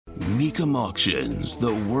Mecum Auctions,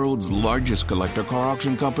 the world's largest collector car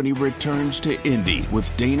auction company, returns to Indy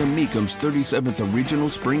with Dana Mecum's 37th Regional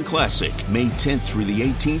Spring Classic, May 10th through the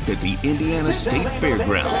 18th at the Indiana State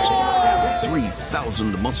Fairgrounds.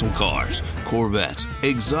 3,000 muscle cars, Corvettes,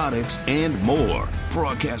 exotics, and more.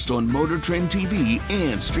 Broadcast on Motor Trend TV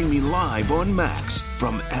and streaming live on Max.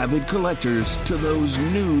 From avid collectors to those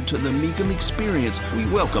new to the Mecum experience, we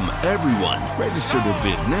welcome everyone. Register to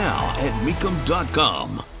bid now at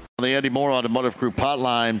Mecum.com. The Andy Moore Automotive Group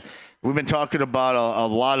hotline. We've been talking about a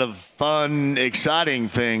lot of fun, exciting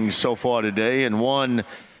things so far today, and one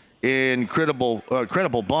incredible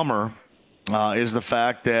bummer is the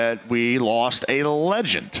fact that we lost a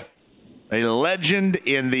legend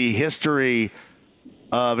in the history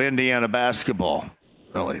of Indiana basketball,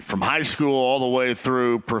 really, from high school all the way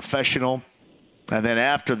through professional. And then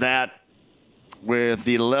after that, with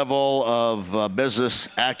the level of business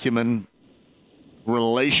acumen,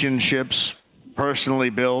 relationships,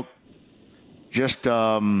 personally built, just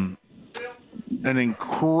an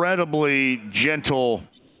incredibly gentle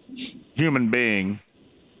human being.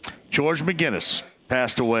 George McGinnis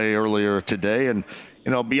passed away earlier today. And,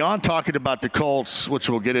 you know, beyond talking about the Colts, which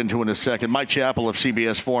we'll get into in a second, Mike Chappell of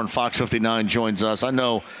CBS 4 and Fox 59 joins us. I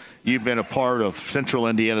know you've been a part of Central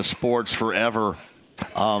Indiana sports forever.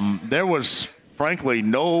 There was, frankly,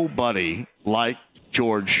 nobody like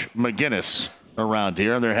George McGinnis around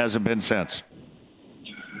here, and there hasn't been since.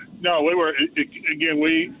 No, we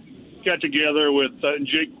got together with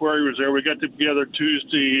Jake Query was there. We got together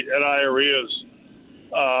Tuesday at IREA's.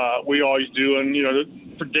 We always do, and, you know,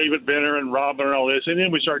 for David Benner and Robin and all this. And then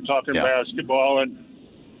we started talking basketball, and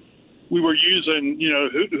we were using, you know,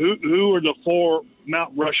 who were the four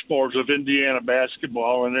Mount Rushmores of Indiana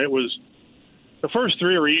basketball. And it was the first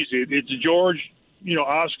three are easy. It's George, you know,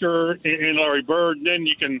 Oscar, and Larry Bird. And then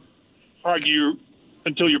you can argue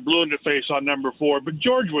until you're blue in the face on number four. But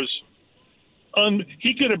George was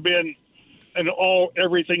he could have been an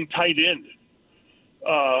everything tight end.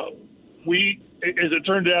 As it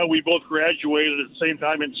turned out, we both graduated at the same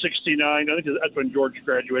time in '69. I think that's when George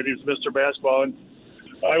graduated. He was Mr. Basketball, and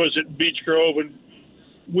I was at Beech Grove, and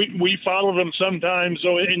we followed him sometimes.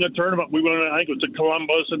 So in the tournament, we went, I think it was to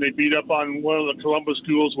Columbus, and they beat up on one of the Columbus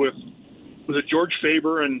schools was it George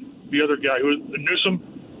Faber and the other guy who was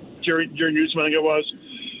Newsom, Jerry Newsom, I think it was.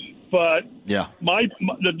 But yeah,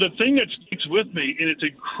 the thing that sticks with me, and it's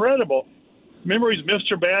incredible. Remember, he's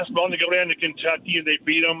Mr. Basketball, and they go down to Kentucky and they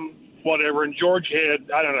beat him. Whatever, and George had,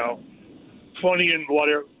 I don't know, 20 and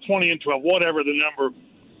 12, whatever the number.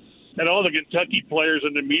 And all the Kentucky players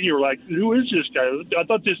and the media were like, who is this guy? I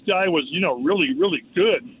thought this guy was, you know, really, really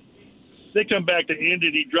good. They come back to Indy,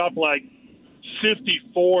 and he dropped like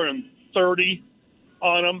 54 and 30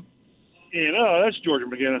 on them. And, that's George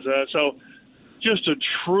McGinnis. So just a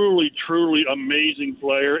truly, truly amazing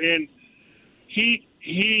player. And he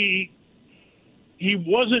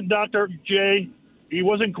wasn't Dr. J. He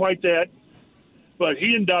wasn't quite that, but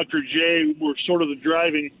he and Dr. J were sort of the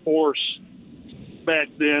driving force back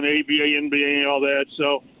then, ABA, NBA, and all that.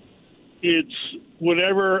 So it's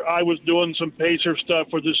whenever I was doing some Pacer stuff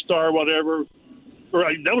for the Star, whatever, or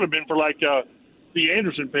that would have been for like the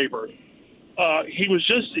Anderson paper. He was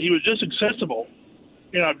just accessible.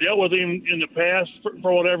 You know, I've dealt with him in the past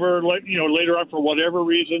for whatever, you know, later on for whatever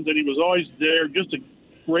reasons, and he was always there. Just a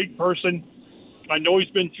great person. I know he's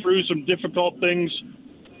been through some difficult things,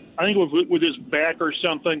 I think with his back or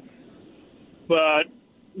something. But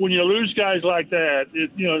when you lose guys like that,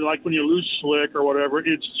 you know, like when you lose Slick or whatever,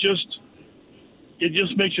 it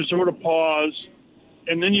just makes you sort of pause,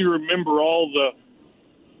 and then you remember all the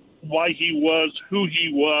why he was who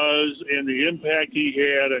he was and the impact he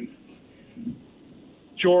had. And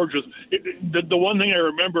George was the one thing I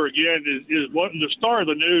remember again is what the star of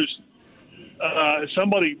the news.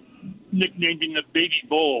 Somebody nicknamed him the Baby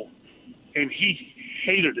Bull, and he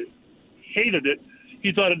hated it.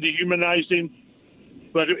 He thought it dehumanized him,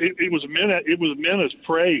 but it was meant as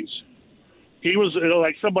praise. He was,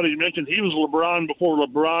 like somebody mentioned, he was LeBron before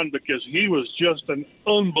LeBron because he was just an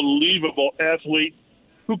unbelievable athlete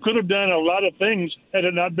who could have done a lot of things had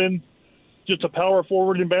it not been just a power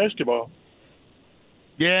forward in basketball.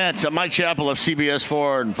 Yeah, it's Mike Chappell of CBS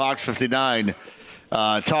 4 and Fox 59.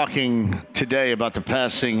 Talking today about the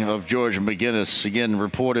passing of George McGinnis, again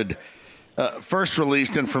reported, first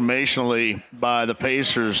released informationally by the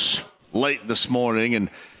Pacers late this morning, and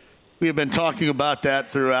we have been talking about that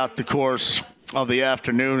throughout the course of the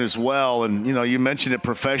afternoon as well. And, you know, you mentioned it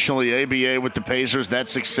professionally, ABA with the Pacers, that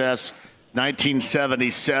success,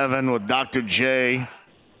 1977 with Dr. J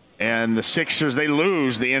And the Sixers, they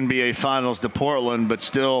lose the NBA Finals to Portland, but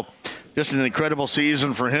still just an incredible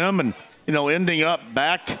season for him. And, ending up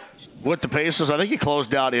back with the Pacers. I think he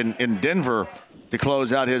closed out in Denver to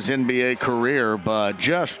close out his NBA career. But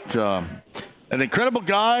just an incredible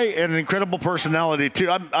guy and an incredible personality,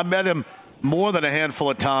 too. I met him more than a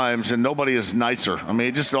handful of times, and nobody is nicer. I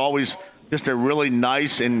mean, just always just a really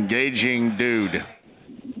nice, engaging dude.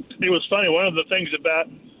 It was funny. One of the things about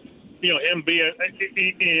him being,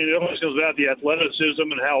 it always goes about the athleticism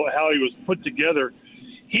and how he was put together.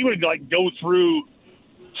 He would go through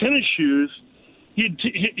tennis shoes.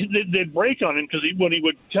 They'd break on him because when he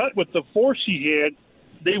would cut with the force he had,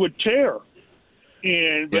 they would tear.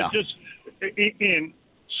 And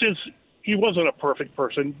since he wasn't a perfect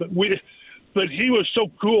person, but he was so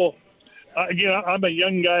cool. Again, I'm a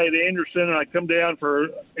young guy at Anderson, and I come down for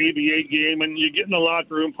ABA game, and you get in the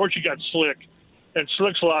locker room. Of course, you got Slick. And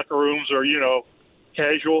Slick's locker rooms are,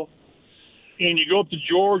 casual. And you go up to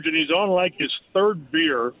George, and he's on like his third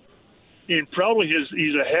beer, and probably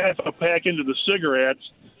he's a half a pack into the cigarettes.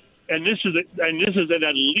 And this is an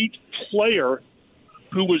elite player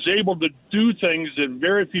who was able to do things that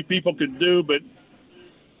very few people could do. But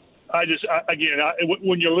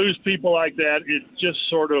when you lose people like that, it just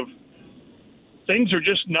sort of things are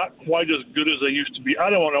just not quite as good as they used to be. I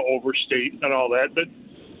don't want to overstate and all that, but.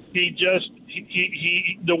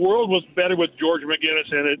 The world was better with George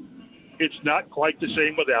McGinnis in it. It's not quite the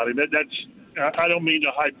same without him. I don't mean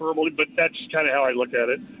to hyperbole, but that's kind of how I look at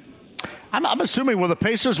it. I'm assuming, will the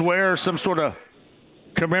Pacers wear some sort of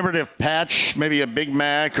commemorative patch, maybe a Big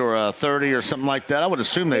Mac or a 30 or something like that? I would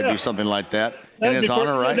assume they'd do something like that in his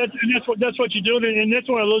honor, right? That's what you do, and that's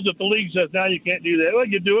one of those that the league says, now you can't do that. Well,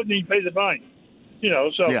 you do it, and you pay the fine.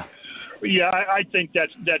 I think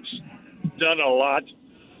that's done a lot.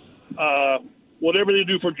 Whatever they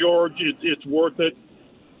do for George, it's worth it.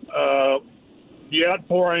 The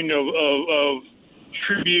outpouring of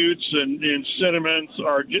tributes and sentiments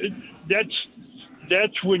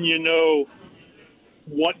that's when you know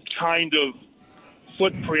what kind of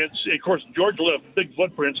footprints. Of course, George left big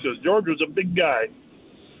footprints because George was a big guy.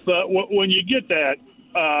 But when you get that,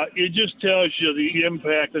 it just tells you the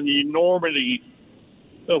impact and the enormity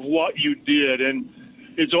of what you did. And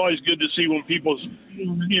it's always good to see when people,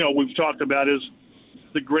 we've talked about is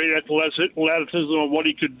the great athleticism of what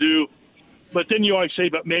he could do. But then you always say,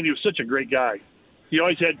 but man, he was such a great guy. He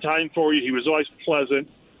always had time for you. He was always pleasant.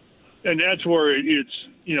 And that's where it's,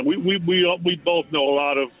 we both know a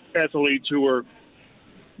lot of athletes who are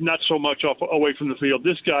not so much away from the field.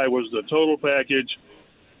 This guy was the total package.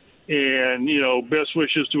 And, best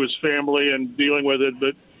wishes to his family and dealing with it.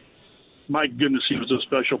 But my goodness, he was a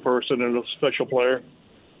special person and a special player.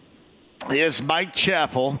 It's Mike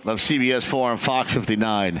Chappell of CBS 4 and Fox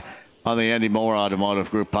 59 on the Andy Moore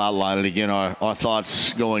Automotive Group hotline. And again, our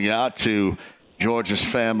thoughts going out to George's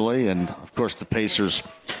family and, of course, the Pacers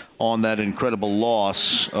on that incredible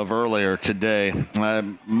loss of earlier today.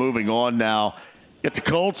 Moving on now, get the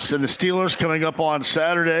Colts and the Steelers coming up on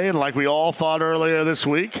Saturday. And like we all thought earlier this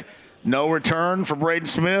week, no return for Braden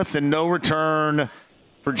Smith and no return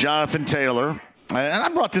for Jonathan Taylor. And I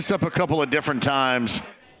brought this up a couple of different times.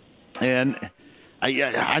 And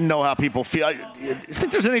I know how people feel. I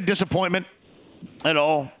think there's any disappointment at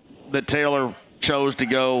all that Taylor chose to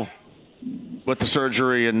go with the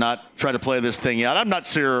surgery and not try to play this thing out? I'm not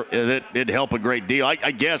sure that it'd help a great deal.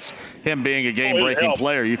 I guess him being a game-breaking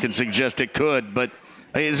player, you can suggest it could. But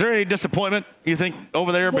is there any disappointment, you think,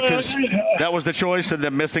 over there because that was the choice and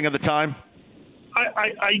the missing of the time?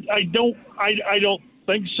 I don't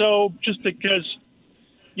think so, just because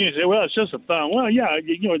you say, well, it's just a thumb. Well, yeah,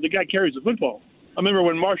 the guy carries the football. I remember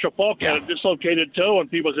when Marshall Faulk had a dislocated toe,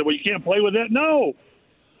 and people said, well, you can't play with that? No.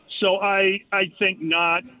 So I think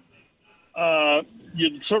not.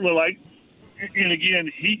 You'd certainly like, and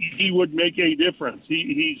again, he would make a difference.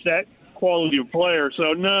 He's that quality of player.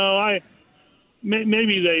 So no,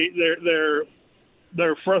 maybe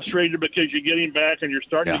they're frustrated because you get him back and you're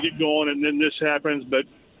starting to get going, and then this happens. But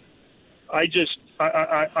I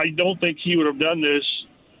don't think he would have done this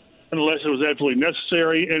unless it was absolutely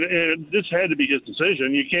necessary. And this had to be his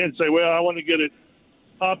decision. You can't say, well, I want to get it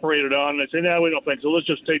operated on. And they say, no, we don't think so. Let's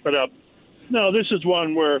just tape it up. No, this is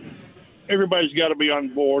one where everybody's got to be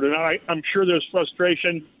on board. And I'm sure there's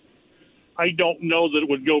frustration. I don't know that it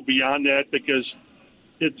would go beyond that because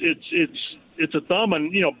it's a thumb.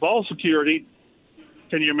 And, ball security,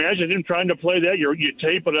 can you imagine him trying to play that? You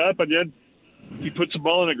tape it up and then he puts the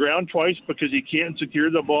ball on the ground twice because he can't secure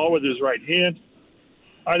the ball with his right hand.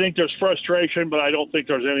 I think there's frustration, but I don't think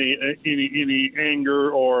there's any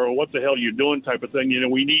anger or what the hell are you doing type of thing.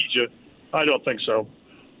 We need you. I don't think so.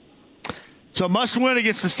 So must win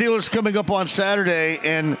against the Steelers coming up on Saturday,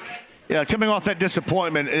 and coming off that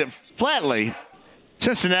disappointment, flatly,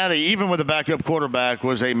 Cincinnati, even with a backup quarterback,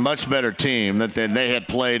 was a much better team than they had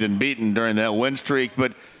played and beaten during that win streak.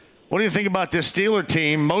 But what do you think about this Steeler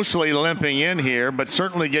team, mostly limping in here, but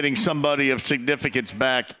certainly getting somebody of significance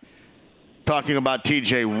back? Talking about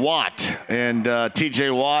T.J. Watt and T.J.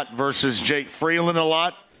 Watt versus Jake Freeland a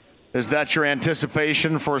lot. Is that your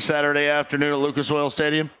anticipation for Saturday afternoon at Lucas Oil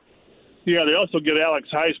Stadium? Yeah, they also get Alex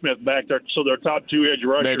Highsmith back there, so their top two edge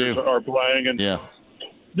rushers are playing. And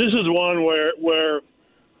this is one where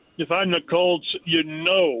if I'm the Colts, you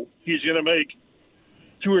know he's going to make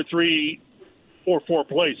 2 or 3 or 4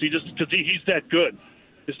 plays. Because he's that good.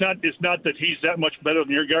 It's not that he's that much better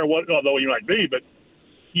than your guy, although he might be, but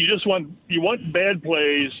you want bad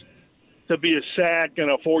plays to be a sack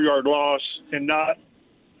and a 4-yard loss, and not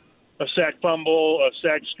a sack fumble, a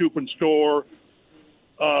sack scoop and score.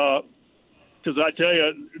 Because I tell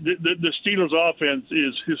you, the Steelers' offense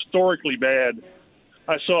is historically bad.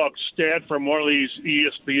 I saw a stat from one of these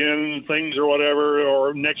ESPN things or whatever,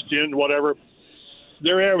 or Next Gen, whatever.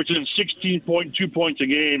 They're averaging 16.2 points a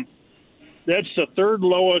game. That's the third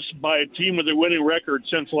lowest by a team with a winning record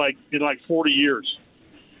since in 40 years.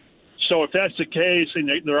 So if that's the case and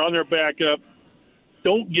they're on their backup,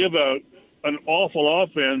 don't give an awful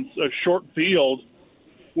offense a short field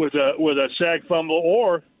with a sack fumble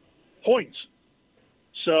or points.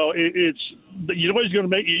 So you know he's going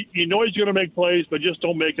to make plays, but just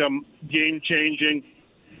don't make them game changing.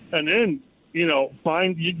 And then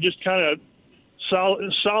you just kind of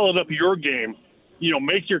solid up your game.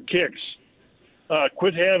 Make your kicks.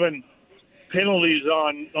 Quit having penalties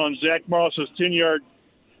on Zach Moss's 10-yard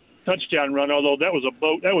touchdown run. Although that was a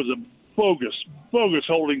bogus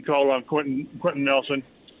holding call on Quentin Nelson.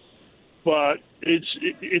 But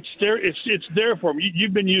it's there for him.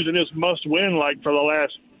 You've been using this must win for the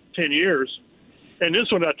last 10 years, and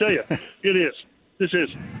this one I tell you, it is. This is.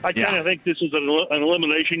 I kind of think this is an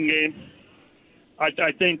elimination game.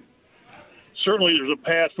 I think certainly there's a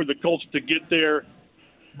path for the Colts to get there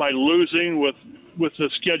by losing with the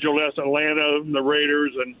schedule as Atlanta, the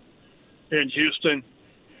Raiders, and Houston.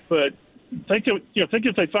 But think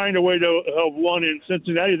if they find a way to have won in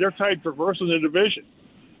Cincinnati, they're tied for first in the division.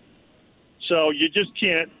 So you just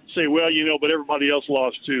can't say, but everybody else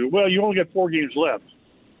lost too. Well, you only got 4 games left.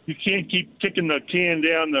 You can't keep kicking the can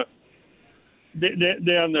down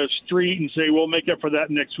the street and say, we'll make up for that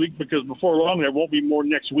next week, because before long there won't be more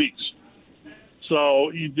next weeks.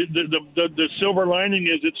 So the silver lining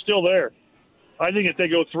is it's still there. I think if they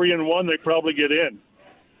go 3-1, they probably get in.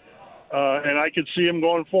 And I could see them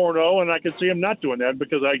going 4-0, and I could see them not doing that,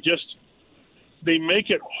 because they make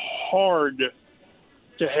it hard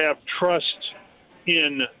to have trust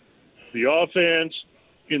in the offense,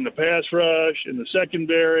 in the pass rush, in the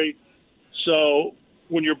secondary. So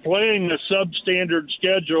when you're playing a substandard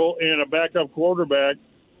schedule and a backup quarterback,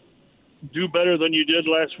 do better than you did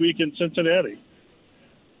last week in Cincinnati.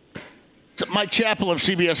 So Mike Chappell of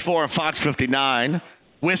CBS 4 and Fox 59,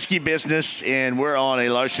 Whiskey Business, and we're on a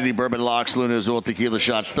Larceny Bourbon Locks, Luna Azul Tequila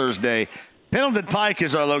Shots Thursday. Pendleton Pike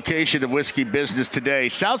is our location of Whiskey Business today.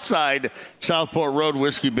 Southside Southport Road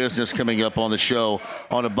Whiskey Business coming up on the show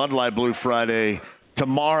on a Bud Light Blue Friday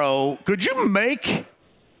tomorrow. Could you make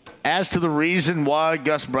as to the reason why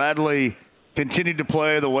Gus Bradley continued to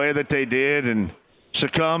play the way that they did and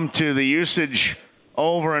succumb to the usage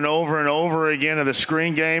over and over and over again of the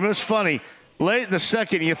screen game? It was funny. Late in the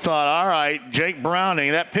second, you thought, all right, Jake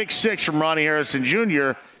Browning, that pick 6 from Ronnie Harrison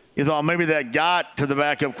Jr., you thought maybe that got to the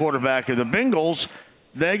backup quarterback of the Bengals.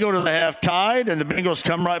 They go to the half tied, and the Bengals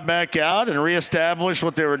come right back out and reestablish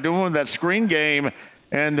what they were doing with that screen game,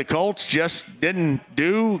 and the Colts just couldn't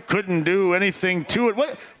do anything to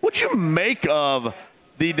it. What'd you make of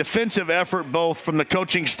the defensive effort both from the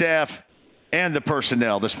coaching staff and the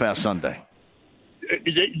personnel this past Sunday?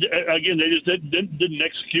 Again, they just didn't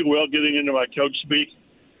execute well, getting into my coach speak.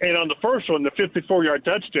 And on the first one, the 54-yard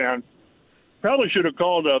touchdown, probably should have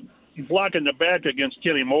called a block in the back against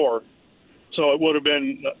Kenny Moore, so it would have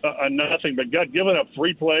been a nothing. But giving up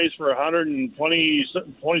 3 plays for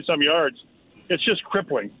 20-some yards, it's just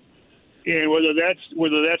crippling. And whether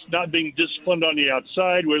that's not being disciplined on the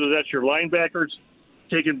outside, whether that's your linebackers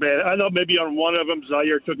taking bad. I know maybe on one of them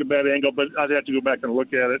Zaire took a bad angle, but I'd have to go back and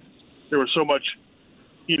look at it. There was so much,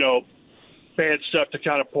 bad stuff to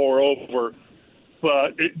kind of pour over.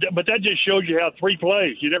 But that just shows you how 3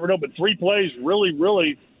 plays. You never know, but 3 plays really,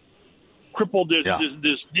 really crippled this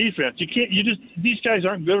defense. These guys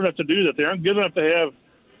aren't good enough to do that. They aren't good enough to have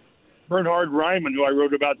Bernhard Raimann, who I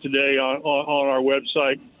wrote about today on our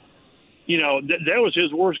website. that was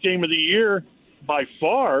his worst game of the year by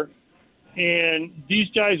far, and these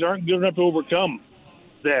guys aren't good enough to overcome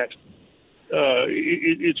that.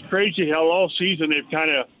 It's crazy how all season they've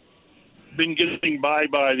kind of been getting by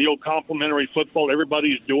the old complimentary football.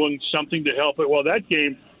 Everybody's doing something to help it. Well, that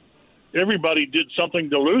game, everybody did something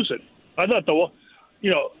to lose it. I thought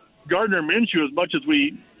Gardner Minshew, as much as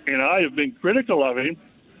we and I have been critical of him,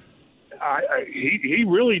 he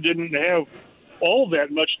really didn't have all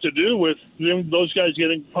that much to do with those guys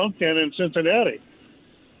getting punked in Cincinnati.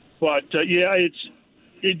 But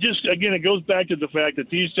it goes back to the fact that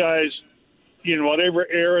these guys, in whatever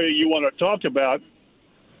area you want to talk about,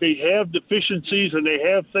 they have deficiencies and they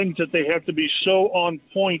have things that they have to be so on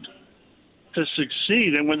point to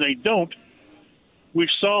succeed. And when they don't, we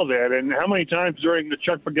saw that. And how many times during the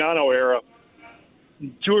Chuck Pagano era,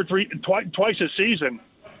 twice a season,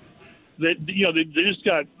 that they just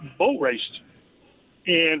got boat raced.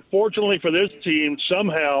 And fortunately for this team,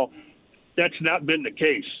 somehow that's not been the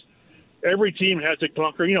case. Every team has a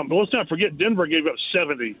clunker. But let's not forget Denver gave up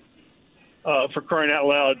 70 for crying out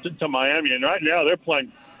loud to Miami, and right now they're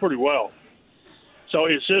playing pretty well. So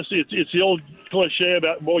it's the old cliche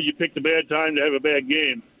about, boy, you picked a bad time to have a bad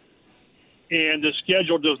game. And the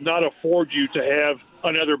schedule does not afford you to have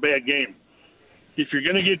another bad game. If you're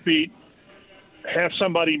going to get beat, have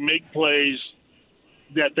somebody make plays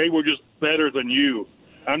that they were just better than you.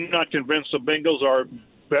 I'm not convinced the Bengals are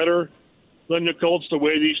better than the Colts the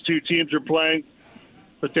way these two teams are playing.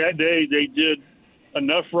 But that day they did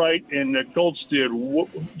enough right, and the Colts did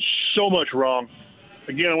so much wrong.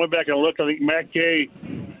 Again, I went back and looked. I think Matt Gay,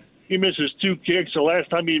 he misses 2 kicks. The last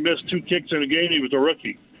time he missed 2 kicks in a game, he was a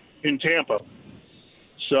rookie in Tampa.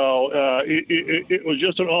 So it was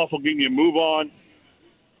just an awful game. You move on.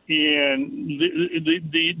 And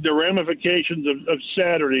the ramifications of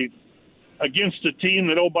Saturday against a team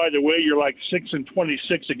that, oh, by the way, you're like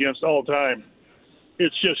 6-26 against all time.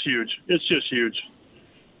 It's just huge. It's just huge.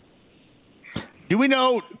 Do we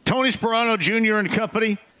know Tony Sperano Jr. and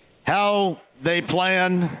company, how they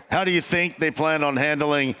plan? How do you think they plan on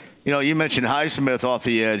handling, you mentioned Highsmith off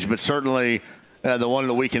the edge, but certainly the one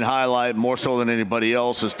that we can highlight more so than anybody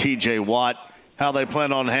else is T.J. Watt. How they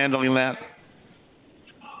plan on handling that?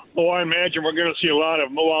 Oh, I imagine we're going to see a lot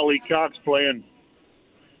of Mo Ali Cox playing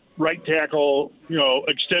right tackle,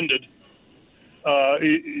 extended.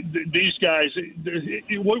 These guys,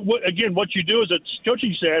 what you do as a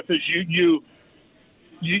coaching staff is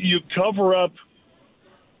you cover up,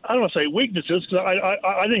 I don't want to say weaknesses, because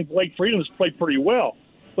I think Blake Freedom's played pretty well,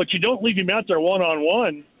 but you don't leave him out there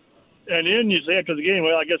one-on-one, and then you say after the game,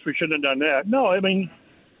 well, I guess we shouldn't have done that. No, I mean,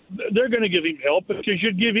 they're going to give him help because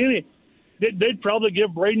you'd give any. They'd probably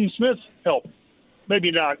give Braden Smith help. Maybe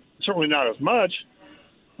not, certainly not as much,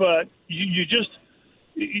 but you just,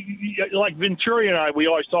 like Venturi and I, we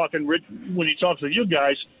always talk, and Rich, when he talks to you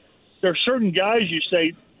guys, there are certain guys you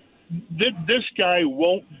say, this guy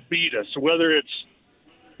won't beat us, whether it's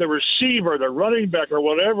the receiver, the running back, or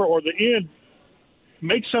whatever, or the end.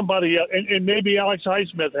 Make somebody else, and maybe Alex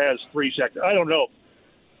Highsmith has 3 sacks. I don't know.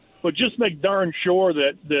 But just make darn sure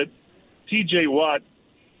that T.J. Watt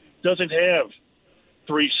doesn't have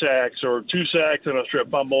 3 sacks or 2 sacks and a strip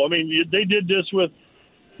fumble. I mean, they did this with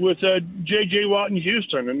J.J. Watt in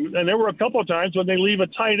Houston, and there were a couple of times when they leave a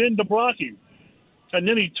tight end to block him. And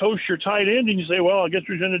then he toasts your tight end, and you say, well, I guess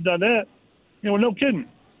we shouldn't have done that. No kidding.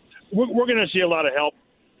 We're going to see a lot of help,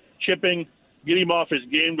 chipping, get him off his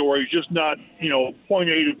game to where he's just not, point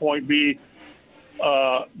A to point B,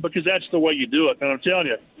 because that's the way you do it. And I'm telling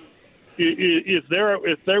you, if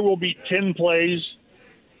there will be 10 plays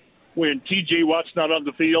when T.J. Watt's not on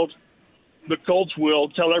the field, the Colts will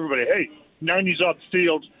tell everybody, hey, 90's off the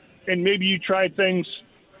field, and maybe you try things.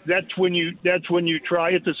 That's when you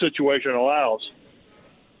try it, the situation allows.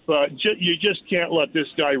 But you just can't let this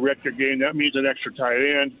guy wreck your game. That means an extra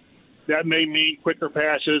tight end. That may mean quicker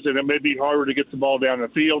passes, and it may be harder to get the ball down the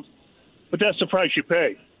field. But that's the price you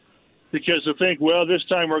pay. Because to think, well, this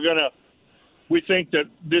time we think that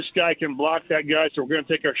this guy can block that guy, so we're going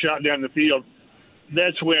to take our shot down the field.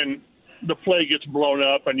 That's when the play gets blown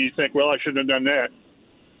up, and you think, well, I shouldn't have done that.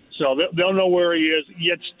 So they'll know where he is,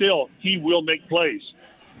 yet still he will make plays.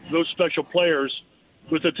 Those special players,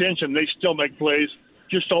 with attention, they still make plays.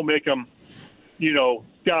 Just don't make them,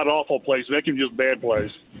 god-awful plays. Make them just bad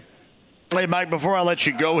plays. Hey, Mike, before I let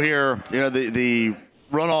you go here, the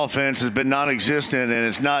run offense has been non-existent, and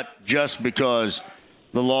it's not just because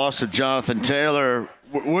the loss of Jonathan Taylor.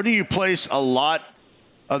 Where do you place a lot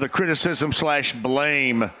of the criticism /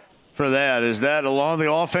 blame for that? Is that along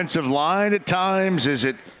the offensive line at times? Is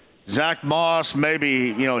it Zach Moss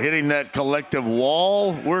maybe, hitting that collective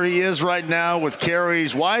wall where he is right now with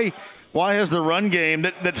carries. Why has the run game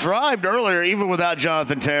that thrived earlier, even without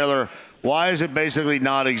Jonathan Taylor, why is it basically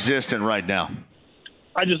non-existent right now?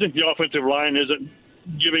 I just think the offensive line isn't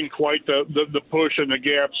giving quite the push and the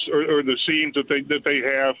gaps or the seams that they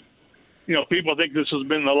have. People think this has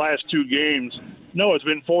been the last 2 games. No, it's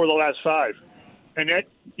been 4 of the last 5. And that,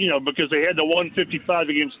 because they had the 155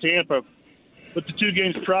 against Tampa, but the 2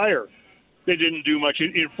 games prior, they didn't do much.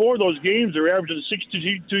 In 4 of those games, they're averaging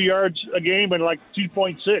 62 yards a game and like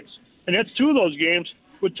 2.6. And that's 2 of those games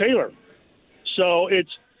with Taylor. So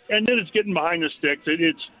and then it's getting behind the sticks.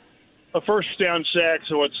 It's a first down sack,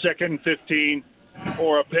 so it's 2nd and 15,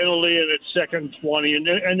 or a penalty and it's 2nd and 20, and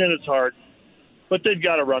then it's hard. But they've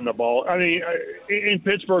got to run the ball. I mean, in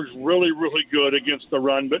Pittsburgh's really, really good against the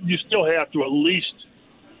run, but you still have to at least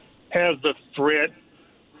have the threat.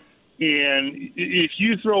 And if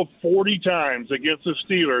you throw 40 times against the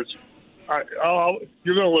Steelers,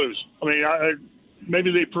 you're going to lose. I mean,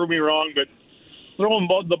 maybe they prove me wrong, but throwing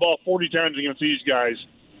the ball 40 times against these guys,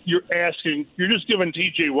 you're just giving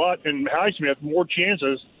T.J. Watt and Highsmith more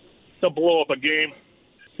chances to blow up a game.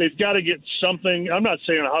 They've got to get something. I'm not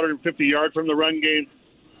saying 150 yards from the run game,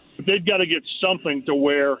 but they've got to get something to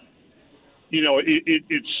where,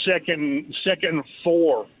 it's second and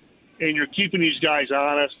 4, and you're keeping these guys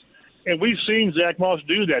honest. And we've seen Zach Moss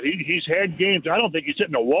do that. He's had games. I don't think he's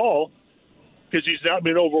hitting a wall because he's not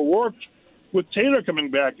been overworked with Taylor coming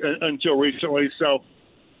back until recently. So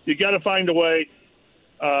you got to find a way.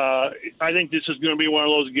 I think this is going to be one of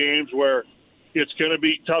those games where it's going to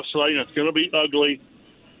be tough sledding. It's going to be ugly.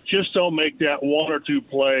 Just don't make that 1 or 2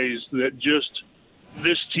 plays that just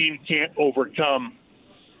this team can't overcome.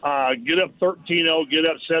 Get up 13-0, get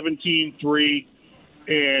up 17-3,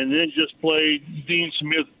 and then just play Dean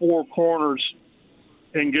Smith 4 corners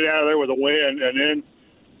and get out of there with a win, and then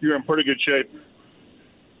you're in pretty good shape.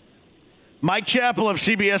 Mike Chappell of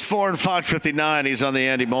CBS 4 and Fox 59. He's on the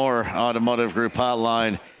Andy Moore Automotive Group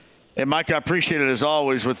hotline. And, Mike, I appreciate it, as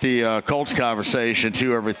always, with the Colts conversation,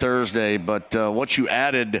 too, every Thursday. But what you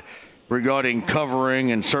added regarding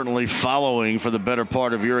covering and certainly following for the better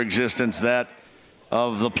part of your existence, that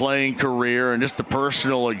of the playing career and just the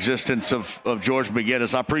personal existence of George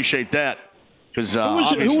McGinnis, I appreciate that. Because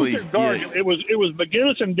obviously, who was their guard? Yeah. It was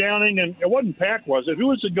McGinnis and Downing, and it wasn't Pack, was it? Who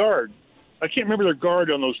was the guard? I can't remember their guard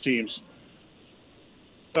on those teams.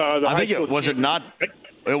 I think it was it not.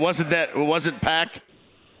 It wasn't Pack.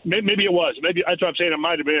 Maybe it was. Maybe that's what I'm saying. It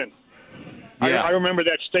might have been. Yeah. I remember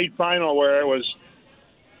that state final where it was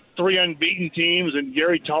 3 unbeaten teams, and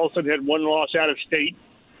Gary Tolson had 1 loss out of state.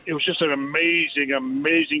 It was just an amazing,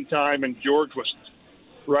 amazing time, and George was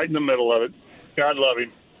right in the middle of it. God love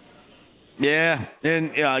him. Yeah,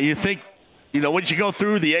 and you think, once you go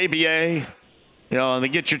through the ABA, and they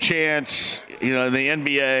get your chance, in the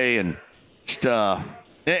NBA, and just,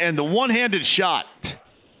 and the one-handed shot.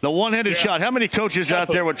 The one-handed shot. How many coaches out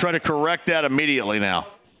there would try to correct that immediately now?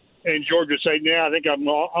 And George would say, "I think I'm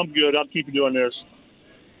good. I'll keep doing this."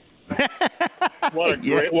 What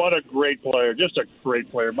a great player! Just a great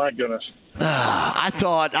player. My goodness.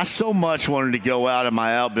 I so much wanted to go out in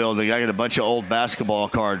my outbuilding. I got a bunch of old basketball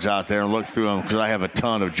cards out there and look through them because I have a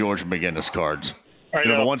ton of George McGinnis cards. I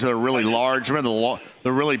know. The ones that are really large. Remember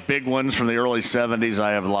the really big ones from the early 70s?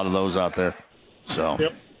 I have a lot of those out there. So.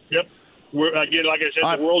 Yep. Again, like I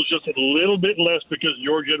said, the world's just a little bit less because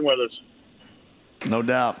George isn't with us. No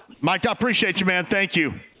doubt. Mike, I appreciate you, man. Thank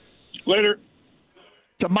you. Later.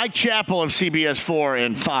 To Mike Chappell of CBS 4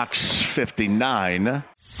 and Fox 59.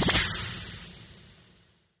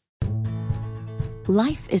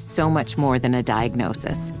 Life is so much more than a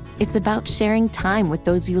diagnosis. It's about sharing time with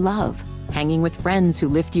those you love, hanging with friends who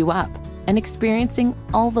lift you up, and experiencing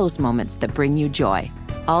all those moments that bring you joy.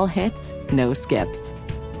 All hits, no skips.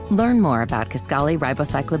 Learn more about Kisqali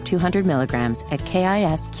Ribociclib 200 milligrams at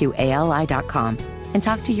KISQALI.com and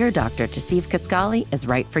talk to your doctor to see if Kisqali is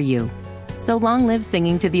right for you. So long live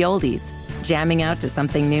singing to the oldies, jamming out to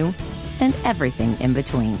something new, and everything in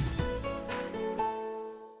between.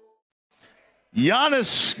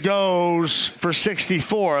 Giannis goes for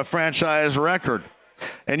 64, a franchise record.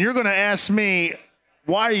 And you're going to ask me,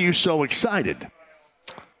 why are you so excited?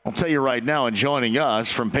 I'll tell you right now, and joining us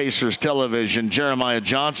from Pacers Television, Jeremiah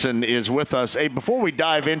Johnson is with us. Hey, before we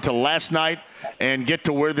dive into last night and get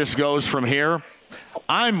to where this goes from here,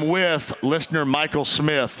 I'm with listener Michael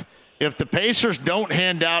Smith. If the Pacers don't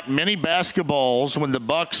hand out many basketballs when the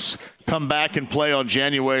Bucks come back and play on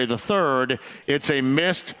January the 3rd, it's a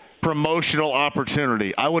missed promotional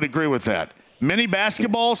opportunity. I would agree with that. Many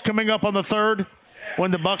basketballs coming up on the 3rd when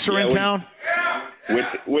the Bucks are in town?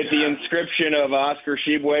 with the inscription of Oscar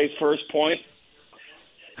Tshiebwe's first point.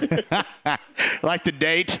 Like the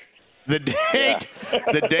date, the date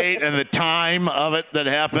and the time of it that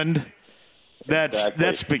happened.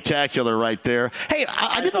 That's spectacular right there. Hey,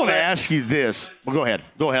 I did want to ask you this. Well, go ahead.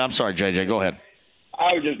 I'm sorry, JJ. Go ahead.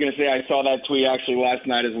 I was just going to say I saw that tweet actually last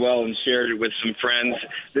night as well and shared it with some friends.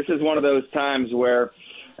 This is one of those times where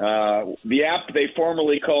the app they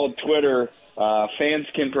formerly called Twitter, fans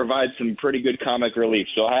can provide some pretty good comic relief.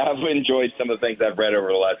 So I have enjoyed some of the things I've read over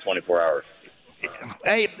the last 24 hours.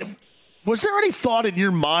 Hey, was there any thought in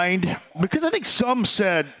your mind? Because I think some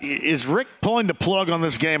said, is Rick pulling the plug on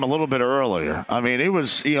this game a little bit earlier? I mean, it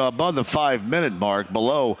was above the 5-minute mark,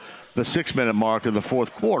 below the 6-minute mark of the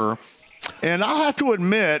fourth quarter. And I'll have to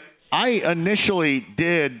admit, I initially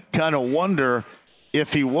did kind of wonder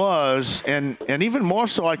if he was, and even more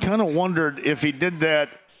so, I kind of wondered if he did that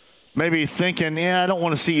maybe thinking, I don't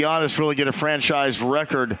want to see Giannis really get a franchise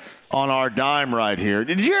record on our dime right here.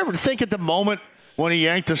 Did you ever think at the moment when he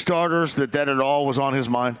yanked the starters that at all was on his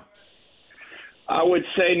mind? I would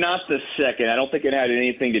say not the second. I don't think it had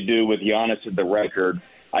anything to do with Giannis at the record.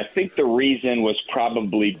 I think the reason was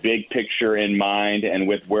probably big picture in mind and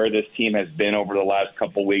with where this team has been over the last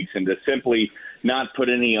couple weeks, and to simply not put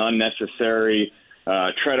any unnecessary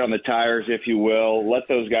tread on the tires, if you will. Let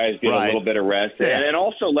those guys get a little bit of rest. Yeah. And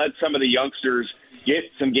also let some of the youngsters get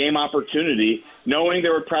some game opportunity, knowing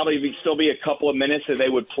there would probably still be a couple of minutes that they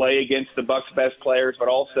would play against the Bucks' best players, but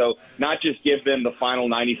also not just give them the final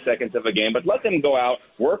 90 seconds of a game, but let them go out,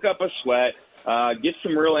 work up a sweat, get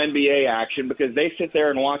some real NBA action, because they sit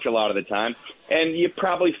there and watch a lot of the time. And you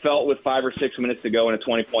probably felt with 5 or 6 minutes to go in a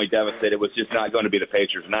 20-point deficit, it was just not going to be the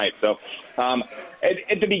Pacers' night. So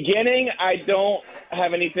at the beginning, I don't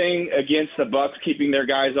have anything against the Bucks keeping their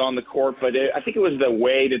guys on the court, but I think it was the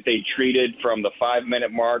way that they treated from the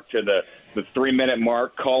 5-minute mark to the 3-minute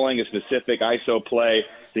mark, calling a specific ISO play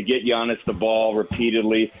to get Giannis the ball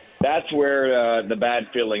repeatedly. That's where the bad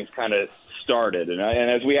feelings kind of started. And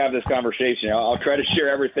as we have this conversation, I'll try to share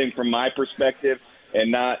everything from my perspective and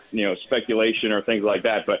not, speculation or things like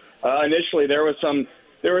that. But initially, there was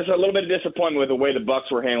a little bit of disappointment with the way the Bucks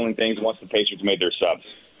were handling things once the Pacers made their subs.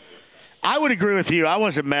 I would agree with you. I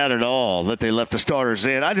wasn't mad at all that they left the starters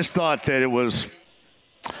in. I just thought that it was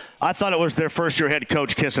their first-year head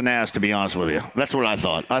coach kissing ass, to be honest with you. That's what I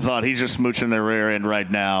thought. I thought he's just smooching their rear end right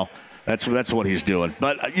now. That's what he's doing.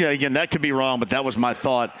 But again, that could be wrong. But that was my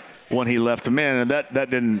thought when he left them in, and that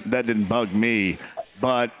didn't bug me.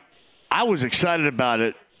 But I was excited about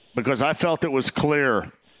it because I felt it was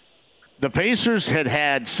clear. The Pacers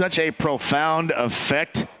had such a profound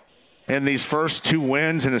effect in these first two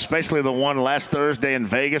wins, and especially the one last Thursday in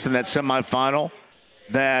Vegas in that semifinal,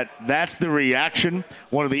 that's the reaction.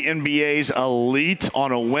 One of the NBA's elite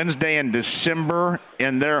on a Wednesday in December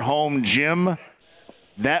in their home gym.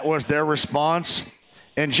 That was their response.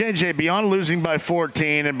 And JJ, beyond losing by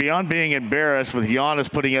 14 and beyond being embarrassed with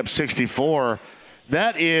Giannis putting up 64,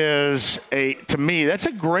 to me, that's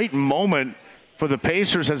a great moment for the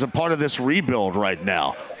Pacers as a part of this rebuild right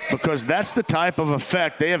now, because that's the type of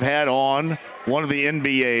effect they have had on one of the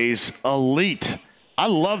NBA's elite. I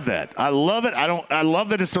love that. I love it. I love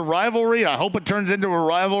that it's a rivalry. I hope it turns into a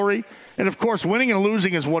rivalry. And, of course, winning and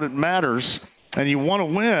losing is what it matters, and you want to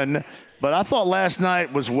win. But I thought last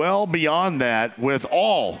night was well beyond that with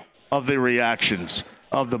all of the reactions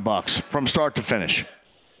of the Bucks from start to finish.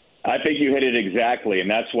 I think you hit it exactly, and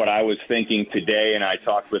that's what I was thinking today. And I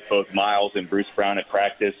talked with both Miles and Bruce Brown at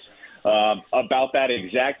practice about that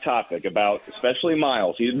exact topic, about especially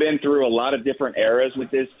Miles. He's been through a lot of different eras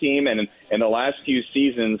with this team, and in the last few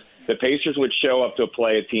seasons, the Pacers would show up to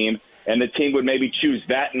play a team, and the team would maybe choose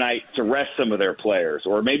that night to rest some of their players,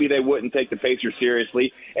 or maybe they wouldn't take the Pacers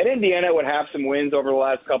seriously. And Indiana would have some wins over the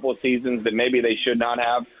last couple of seasons that maybe they should not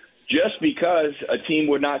have, just because a team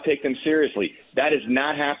would not take them seriously. That is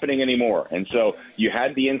not happening anymore. And so you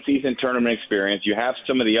had the in-season tournament experience. You have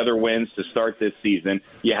some of the other wins to start this season.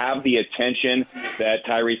 You have the attention that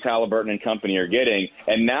Tyrese Halliburton and company are getting.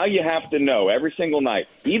 And now you have to know every single night,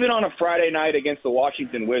 even on a Friday night against the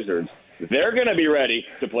Washington Wizards, they're going to be ready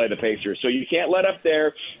to play the Pacers. So you can't let up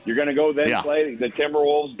there. You're going to go then play the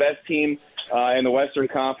Timberwolves, best team in the Western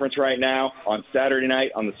Conference right now, on Saturday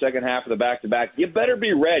night on the second half of the back-to-back. You better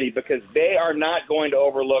be ready, because they are not going to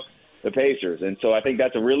overlook the Pacers. And so I think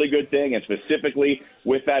that's a really good thing, and specifically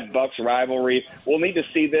with that Bucks rivalry, we'll need to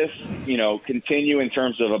see this, continue in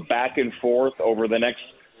terms of a back and forth over the next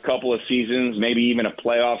couple of seasons, maybe even a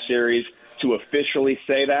playoff series, to officially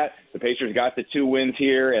say that. The Pacers got the 2 wins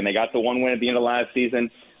here, and they got the 1 win at the end of last season.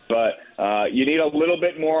 But you need a little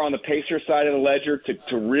bit more on the Pacers side of the ledger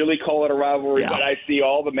to really call it a rivalry. Yeah. But I see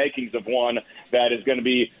all the makings of one that is going to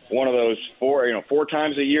be one of those four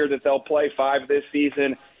times a year that they'll play, 5 this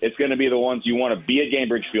season. It's going to be the ones you want to be at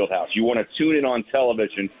Gainbridge Fieldhouse. You want to tune in on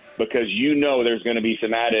television because you know there's going to be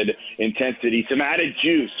some added intensity, some added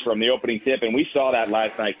juice from the opening tip, and we saw that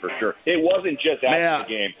last night for sure. It wasn't just after the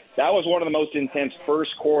game. That was one of the most intense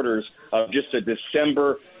first quarters of just a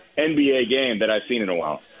December NBA game that I've seen in a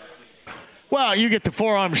while. Well, you get the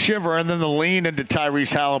forearm shiver and then the lean into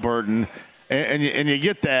Tyrese Halliburton, and you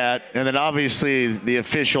get that, and then obviously the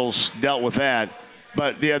officials dealt with that.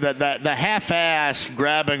 But the half-ass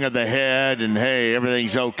grabbing of the head and, hey,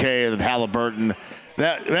 everything's okay with Halliburton,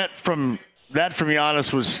 that from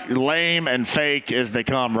Giannis was lame and fake as they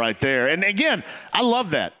come right there. And, again, I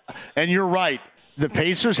love that. And you're right. The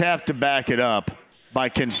Pacers have to back it up by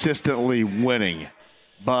consistently winning.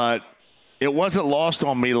 But it wasn't lost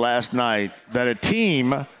on me last night that a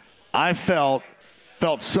team I felt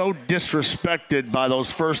so disrespected by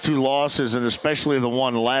those first 2 losses, and especially the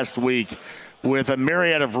one last week, with a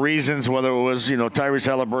myriad of reasons, whether it was, Tyrese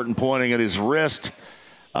Halliburton pointing at his wrist,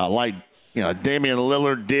 like, Damian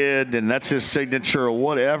Lillard did, and that's his signature or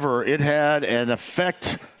whatever. It had an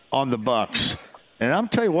effect on the Bucks. And I'm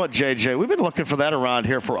telling you what, JJ, we've been looking for that around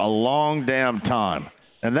here for a long damn time.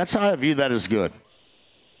 And that's how I view that as good.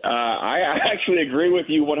 I actually agree with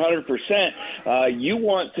you 100%. You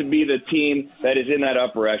want to be the team that is in that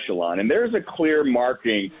upper echelon. And there's a clear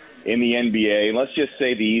marking in the NBA, and let's just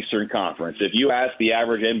say the Eastern Conference. If you ask the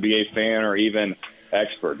average NBA fan or even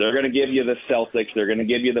expert, they're going to give you the Celtics, they're going to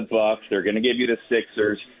give you the Bucks, they're going to give you the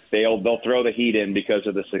Sixers. They'll throw the Heat in because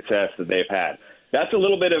of the success that they've had. That's a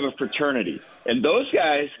little bit of a fraternity. And those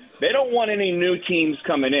guys, they don't want any new teams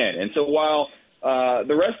coming in. And so while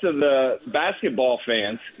the rest of the basketball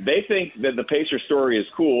fans, they think that the Pacers story is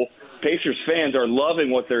cool, Pacers fans are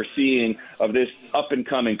loving what they're seeing of this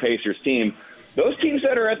up-and-coming Pacers team. Those teams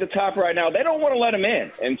that are at the top right now, they don't want to let them in.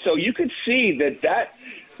 And so you could see that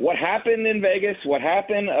what happened in Vegas, what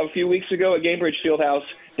happened a few weeks ago at Gainbridge Fieldhouse,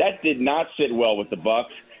 that did not sit well with the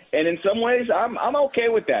Bucks. And in some ways, I'm okay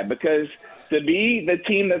with that, because to be the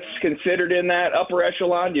team that's considered in that upper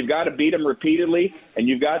echelon, you've got to beat them repeatedly, and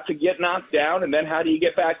you've got to get knocked down, and then how do you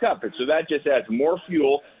get back up? And so that just adds more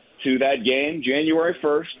fuel to that game, January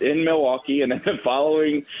 1st in Milwaukee, and then the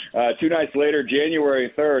following 2 nights later,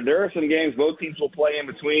 January 3rd. There are some games both teams will play in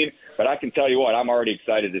between, but I can tell you what, I'm already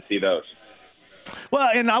excited to see those. Well,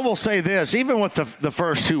 and I will say this, even with the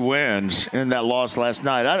first 2 wins in that loss last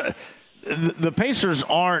night, the Pacers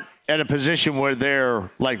aren't at a position where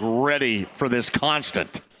they're, like, ready for this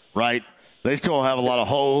constant, right? They still have a lot of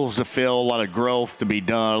holes to fill, a lot of growth to be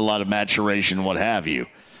done, a lot of maturation, what have you.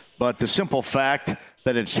 But the simple fact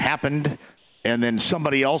that it's happened, and then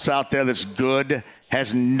somebody else out there that's good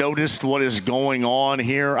has noticed what is going on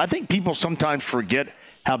here, I think people sometimes forget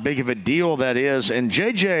how big of a deal that is. And,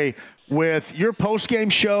 JJ, with your post-game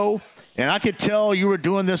show, and I could tell you were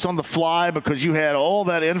doing this on the fly because you had all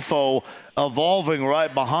that info evolving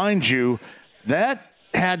right behind you, that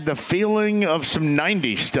had the feeling of some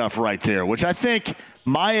 90s stuff right there, which I think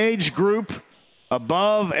my age group,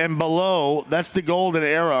 above and below, that's the golden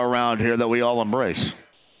era around here that we all embrace.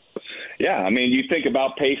 Yeah, I mean, you think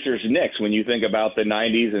about Pacers-Knicks when you think about the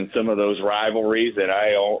 90s and some of those rivalries, and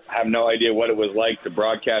I have no idea what it was like to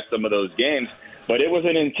broadcast some of those games, but it was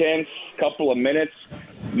an intense couple of minutes,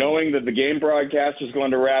 knowing that the game broadcast was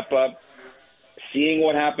going to wrap up, seeing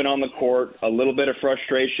what happened on the court, a little bit of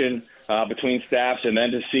frustration between staffs, and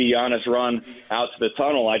then to see Giannis run out to the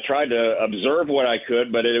tunnel. I tried to observe what I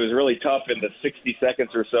could, but it was really tough in the 60 seconds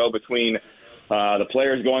or so between the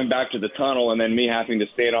players going back to the tunnel and then me having to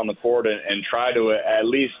stand on the court and try to at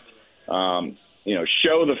least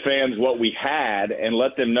show the fans what we had and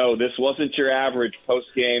let them know this wasn't your average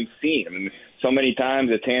post-game scene. I mean, so many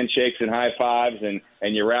times it's handshakes and high fives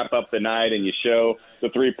and you wrap up the night and you show the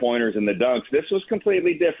three-pointers and the dunks. This was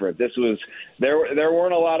completely different. There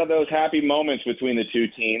weren't a lot of those happy moments between the two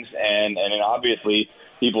teams, and obviously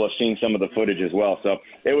people have seen some of the footage as well. So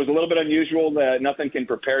it was a little bit unusual that nothing can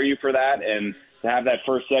prepare you for that, and to have that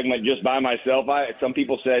first segment just by myself, some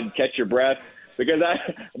people said catch your breath, because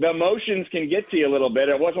the emotions can get to you a little bit.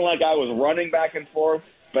 It wasn't like I was running back and forth,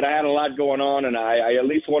 but I had a lot going on, and I at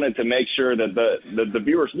least wanted to make sure that the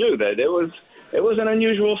viewers knew that it was an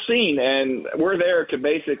unusual scene, and we're there to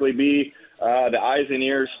basically be the eyes and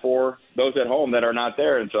ears for those at home that are not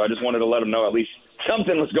there. And so I just wanted to let them know at least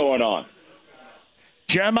something was going on.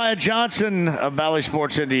 Jeremiah Johnson of Valley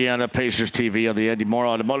Sports Indiana, Pacers TV on the Andy Moore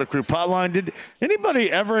Automotive Group hotline. Did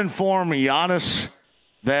anybody ever inform Giannis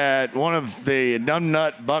that one of the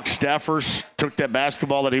numbnut Buck staffers took that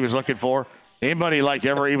basketball that he was looking for? Anybody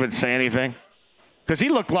ever even say anything? Because he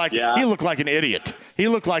looked like an idiot. He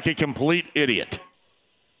looked like a complete idiot.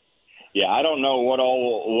 Yeah, I don't know what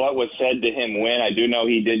was said to him when. I do know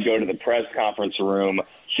he did go to the press conference room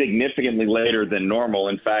significantly later than normal.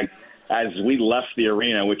 In fact, as we left the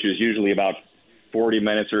arena, which is usually about 40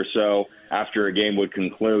 minutes or so after a game would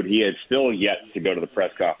conclude, he had still yet to go to the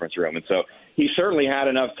press conference room. And so he certainly had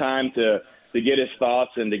enough time to get his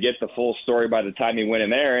thoughts and to get the full story by the time he went in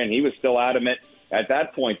there. And he was still adamant at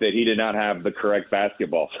that point that he did not have the correct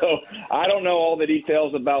basketball. So I don't know all the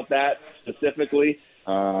details about that specifically.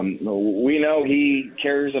 We know he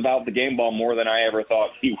cares about the game ball more than I ever thought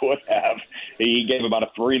he would have. He gave about a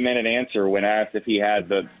 3-minute answer when asked if he had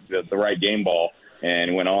the right game ball,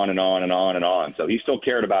 and went on and on and on and on. So he still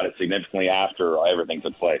cared about it significantly after everything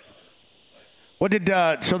took place. What did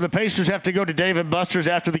so the Pacers have to go to Dave & Buster's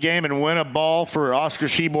after the game and win a ball for Oscar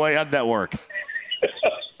Tshiebwe? How did that work?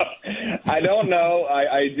 I don't know.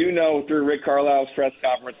 I do know through Rick Carlisle's press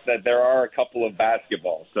conference that there are a couple of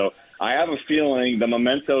basketballs. So I have a feeling the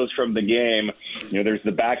mementos from the game, there's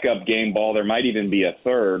the backup game ball. There might even be a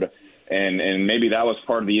third. And maybe that was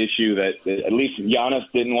part of the issue that at least Giannis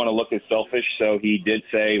didn't want to look as selfish. So he did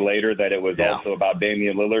say later that it was also about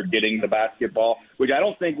Damian Lillard getting the basketball, which I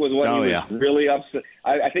don't think was what he was really upset.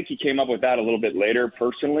 I think he came up with that a little bit later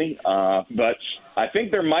personally. But I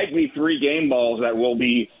think there might be 3 game balls that will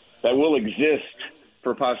exist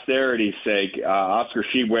for posterity's sake. Oscar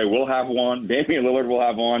Tshiebwe will have one. Damian Lillard will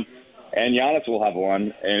have one. And Giannis will have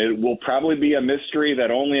one, and it will probably be a mystery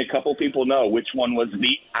that only a couple people know which one was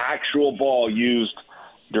the actual ball used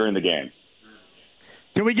during the game.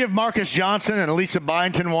 Can we give Marcus Johnson and Elisa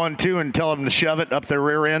Byington one, too, and tell them to shove it up their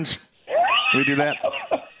rear ends? Can we do that?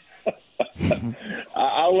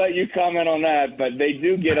 I'll let you comment on that, but they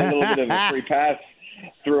do get a little bit of a free pass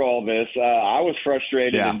through all this. I was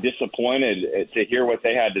frustrated and disappointed to hear what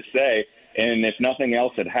they had to say. And if nothing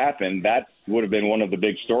else had happened, that would have been one of the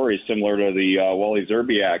big stories, similar to the Wally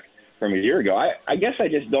Zerbiak from a year ago. I guess I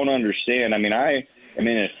just don't understand. I mean, I am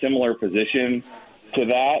in a similar position to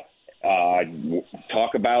that.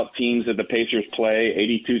 Talk about teams that the Pacers play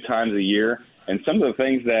 82 times a year. And some of the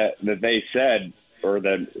things that they said, or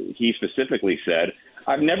that he specifically said,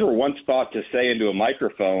 I've never once thought to say into a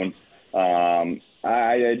microphone.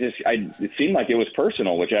 It seemed like it was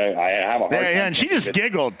personal, which I have a hard time. Yeah, and she just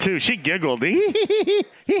giggled too. She giggled. He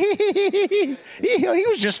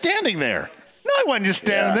was just standing there. No, he wasn't just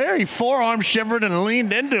standing there. He forearm shivered and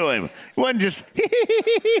leaned into him. He wasn't just.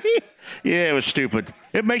 Yeah, it was stupid.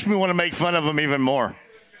 It makes me want to make fun of him even more.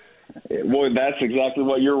 Well, that's exactly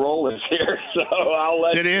what your role is here. So I'll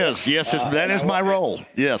let. It is. Yes, that is my role.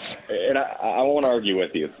 Yes. And I won't argue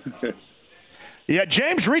with you. Yeah,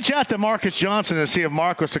 James, reach out to Marcus Johnson and see if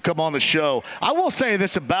Marcus will come on the show. I will say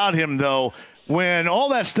this about him, though. When all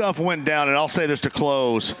that stuff went down, and I'll say this to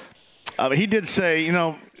close, he did say,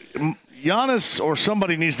 Giannis or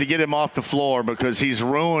somebody needs to get him off the floor because he's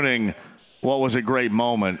ruining what was a great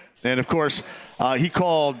moment. And, of course, he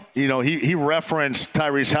called, he referenced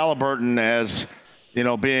Tyrese Halliburton as,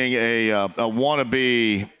 being a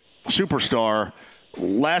wannabe superstar.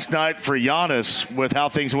 Last night for Giannis, with how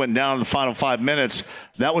things went down in the final 5 minutes,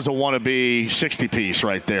 that was a wannabe 60-piece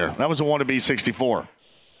right there. That was a wannabe 64.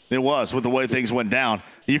 It was, with the way things went down.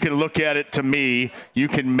 You can look at it, to me, you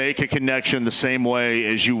can make a connection the same way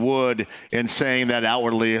as you would in saying that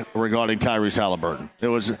outwardly regarding Tyrese Halliburton.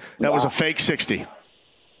 That was a fake 60.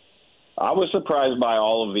 I was surprised by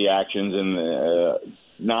all of the actions and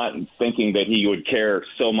not thinking that he would care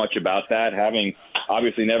so much about that, having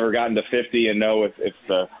obviously never gotten to 50 and know if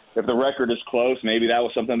the record is close, maybe that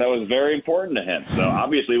was something that was very important to him. So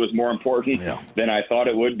obviously it was more important than I thought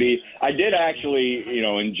it would be. I did actually,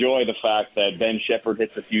 enjoy the fact that Ben Shepherd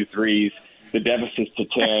hits a few threes. The deficit's to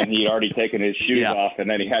 10. He had already taken his shoes off, and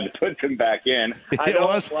then he had to put them back in.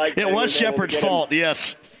 It was Shepherd's fault,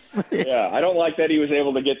 yes. Yeah, I don't like that he was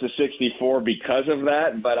able to get to 64 because of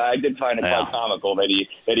that, but I did find it quite comical that he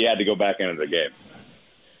had to go back into the game.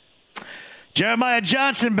 Jeremiah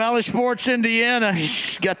Johnson, Bally Sports, Indiana.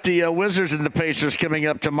 He's got the Wizards and the Pacers coming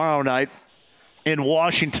up tomorrow night in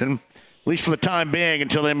Washington, at least for the time being,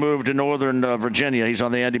 until they move to Northern Virginia. He's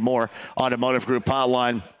on the Andy Moore Automotive Group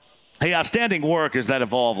hotline. Hey, outstanding work as that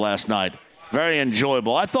evolved last night. Very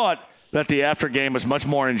enjoyable. I thought that the after game was much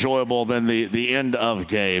more enjoyable than the end of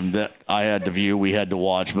game that I had to view, we had to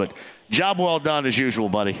watch. But job well done as usual,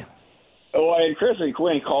 buddy. Oh, and Chris and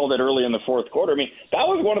Quinn called it early in the fourth quarter. I mean, that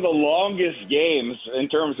was one of the longest games in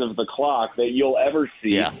terms of the clock that you'll ever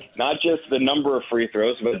see. Yeah. Not just the number of free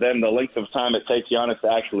throws, but then the length of time it takes Giannis to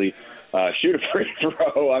actually shoot a free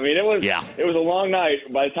throw. I mean, it was a long night.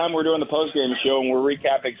 By the time we're doing the postgame show and we're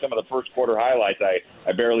recapping some of the first quarter highlights,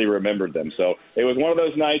 I barely remembered them. So it was one of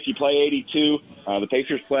those nights. You play 82. The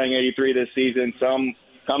Pacers playing 83 this season. Some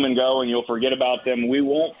come and go, and you'll forget about them. We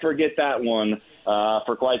won't forget that one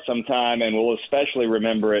for quite some time, and we'll especially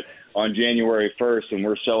remember it on January 1st when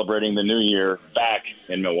we're celebrating the new year back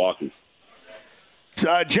in Milwaukee.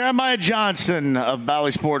 Jeremiah Johnson of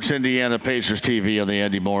Bally Sports Indiana, Pacers TV on the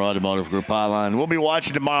Andy Moore Automotive Group hotline. We'll be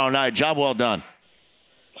watching tomorrow night. Job well done.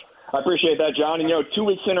 I appreciate that, John. And, 2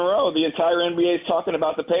 weeks in a row, the entire NBA is talking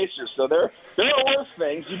about the Pacers. So there are worse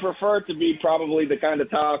things. You prefer it to be probably the kind of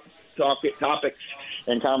topics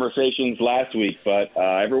and conversations last week. But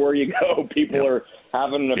everywhere you go, people are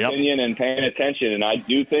having an opinion and paying attention. And I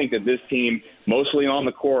do think that this team, mostly on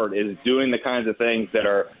the court, is doing the kinds of things that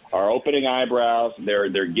are opening eyebrows. They're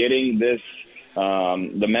getting this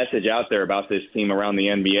the message out there about this team around the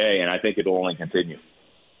NBA, and I think it will only continue.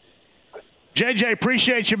 JJ,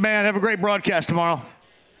 appreciate you, man. Have a great broadcast tomorrow.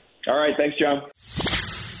 All right. Thanks, John.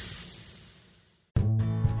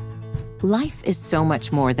 Life is so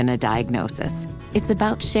much more than a diagnosis. It's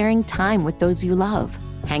about sharing time with those you love,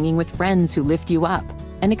 hanging with friends who lift you up,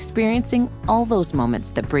 and experiencing all those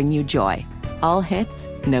moments that bring you joy. All hits,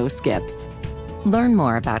 no skips. Learn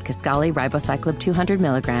more about Kisqali Ribociclib 200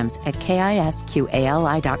 milligrams at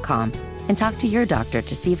KISQALI.com and talk to your doctor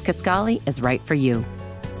to see if Kisqali is right for you.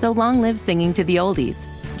 So long live singing to the oldies,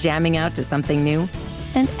 jamming out to something new,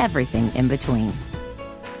 and everything in between.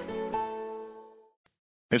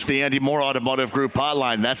 It's the Andy Moore Automotive Group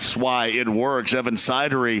hotline. That's why it works. Evan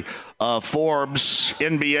Sidery, Forbes,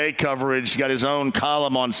 NBA coverage, got his own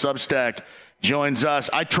column on Substack, joins us.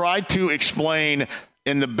 I tried to explain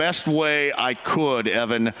in the best way I could,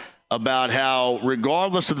 Evan, about how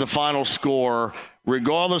regardless of the final score,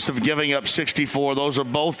 regardless of giving up 64, those are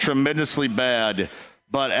both tremendously bad.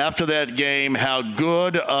 But after that game, how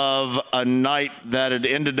good of a night that it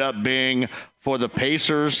ended up being for the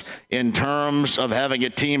Pacers in terms of having a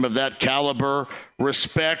team of that caliber,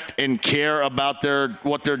 respect and care about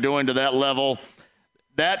what they're doing to that level.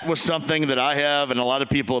 That was something that I have and a lot of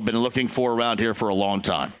people have been looking for around here for a long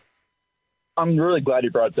time. I'm really glad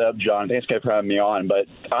you brought that up, John. Thanks for having me on. But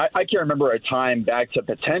I can't remember a time back to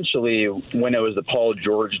potentially when it was the Paul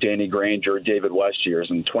George, Danny Granger, David West years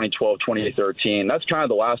in 2012, 2013. That's kind of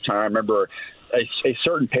the last time I remember a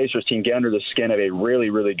certain Pacers team get under the skin of a really,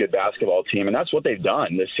 really good basketball team. And that's what they've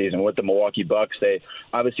done this season with the Milwaukee Bucks. They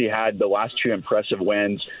obviously had the last two impressive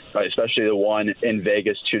wins, especially the one in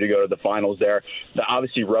Vegas, 2 to go to the finals there. That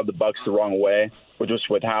obviously rubbed the Bucks the wrong way, just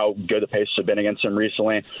with how good the Pacers have been against them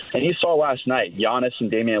recently. And you saw last night, Giannis and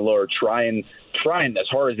Damian Lillard trying as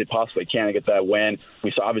hard as they possibly can to get that win.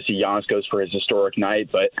 We saw obviously Giannis goes for his historic night,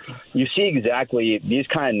 but you see exactly these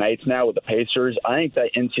kind of nights now with the Pacers. I think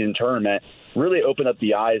that in-season tournament really opened up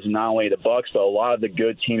the eyes of not only the Bucks, but a lot of the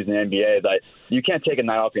good teams in the NBA that you can't take a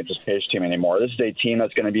night off against this Pacers team anymore. This is a team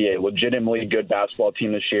that's going to be a legitimately good basketball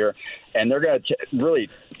team this year, and they're going to really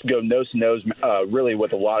go nose-to-nose really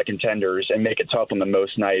with a lot of contenders and make it tough on the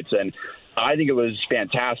most nights. And I think it was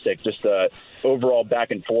fantastic, just the overall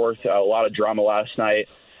back and forth, a lot of drama last night.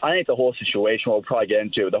 I think the whole situation, we'll probably get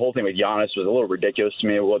into, the whole thing with Giannis was a little ridiculous to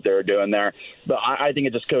me, what they were doing there. But I think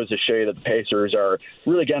it just goes to show you that the Pacers are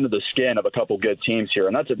really getting under the skin of a couple good teams here,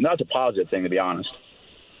 and that's a positive thing, to be honest.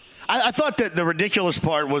 I thought that the ridiculous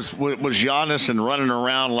part was Giannis and running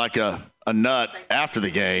around like a nut after the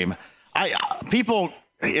game. People,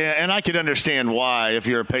 and I could understand why if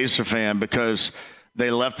you're a Pacer fan, because they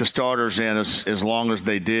left the starters in as long as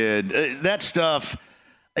they did. That stuff,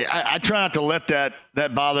 I try not to let that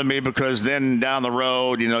bother me, because then down the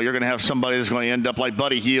road, you're going to have somebody that's going to end up like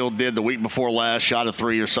Buddy Hield did the week before last, shot a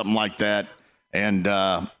 3 or something like that. And,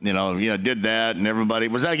 did that, and everybody –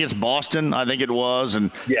 was that against Boston? I think it was, and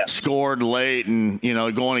scored late and,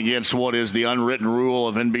 going against what is the unwritten rule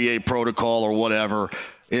of NBA protocol or whatever.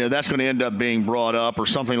 That's going to end up being brought up, or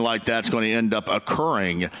something like that's going to end up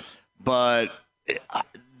occurring. But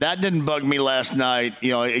that didn't bug me last night,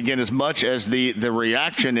 again, as much as the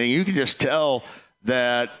reaction. And you could just tell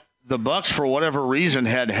that the Bucks, for whatever reason,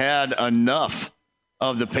 had enough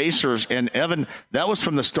of the Pacers. And, Evan, that was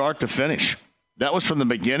from the start to finish. That was from the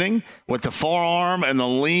beginning with the forearm and the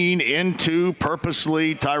lean into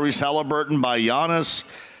purposely Tyrese Halliburton by Giannis,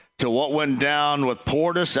 to what went down with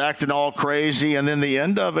Portis acting all crazy. And then the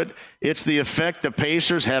end of it, it's the effect the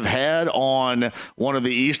Pacers have had on one of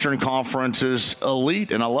the Eastern Conference's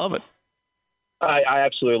elite, and I love it. I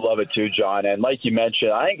absolutely love it too, John. And like you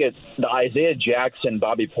mentioned, I think it's the Isaiah Jackson,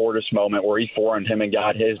 Bobby Portis moment where he forearmed him and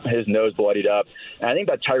got his nose bloodied up. And I think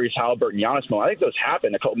that Tyrese Halliburton, Giannis moment, I think those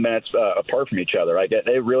happened a couple minutes apart from each other. Like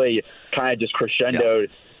they really kind of just crescendoed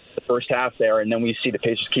the first half there, and then we see the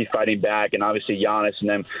Pacers keep fighting back, and obviously Giannis and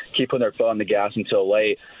them keep putting their foot on the gas until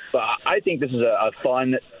late. But I think this is a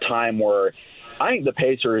fun time where I think the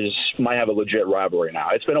Pacers might have a legit rivalry now.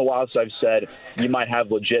 It's been a while since I've said you might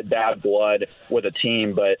have legit bad blood with a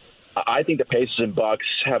team, but I think the Pacers and Bucks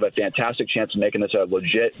have a fantastic chance of making this a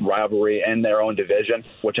legit rivalry in their own division,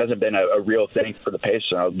 which hasn't been a real thing for the Pacers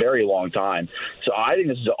in a very long time. So I think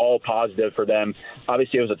this is all positive for them.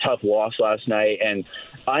 Obviously, it was a tough loss last night, and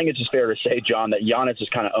I think it's just fair to say, John, that Giannis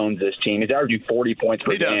just kind of owns this team. He's averaging 40 points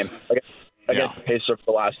per game against the Pacers for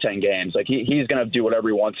the last 10 games. Like he's going to do whatever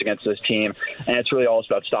he wants against this team, and it's really all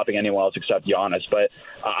about stopping anyone else except Giannis. But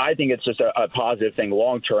I think it's just a positive thing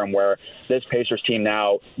long term where this Pacers team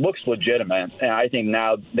now looks legitimate, and I think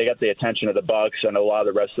now they got the attention of the Bucks and a lot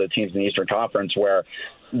of the rest of the teams in the Eastern Conference where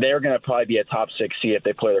they're going to probably be a top 6 seed if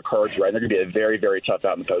they play their cards right. They're going to be a very, very tough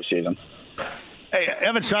out in the postseason. Hey,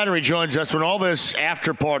 Evan Sidery joins us when all this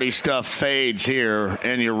after-party stuff fades here,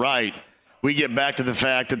 and you're right. We get back to the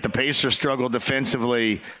fact that the Pacers struggle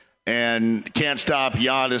defensively and can't stop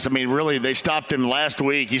Giannis. I mean, really, they stopped him last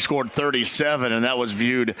week. He scored 37, and that was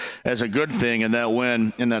viewed as a good thing in that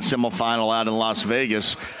win in that semifinal out in Las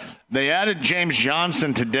Vegas. They added James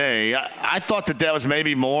Johnson today. I thought that was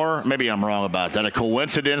maybe more, maybe I'm wrong about that, a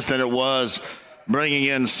coincidence than it was bringing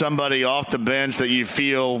in somebody off the bench that you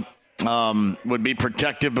feel would be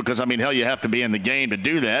protective because, I mean, hell, you have to be in the game to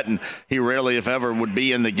do that, and he rarely, if ever, would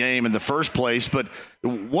be in the game in the first place. But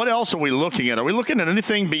what else are we looking at? Are we looking at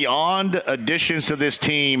anything beyond additions to this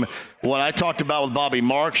team, what I talked about with Bobby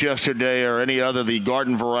Marks yesterday, or any other the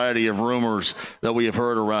garden variety of rumors that we have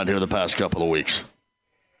heard around here the past couple of weeks?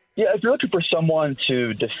 Yeah, if you're looking for someone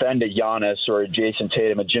to defend a Giannis or a Jason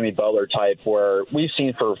Tatum, a Jimmy Butler type, where we've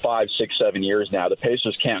seen for 5, 6, 7 years now, the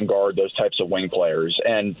Pacers can't guard those types of wing players.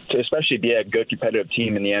 And to especially be a good competitive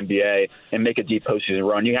team in the NBA and make a deep postseason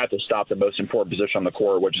run, you have to stop the most important position on the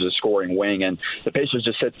court, which is a scoring wing. And the Pacers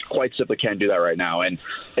just quite simply can't do that right now. And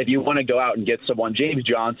if you want to go out and get someone, James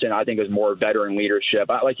Johnson, I think is more veteran leadership.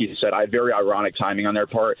 Like you said, I have very ironic timing on their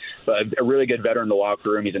part, but a really good veteran in the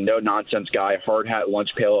locker room. He's a no-nonsense guy, hard hat, lunch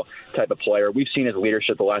pail type of player. We've seen his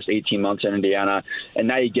leadership the last 18 months in Indiana, and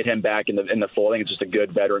now you get him back in the fold. I think it's just a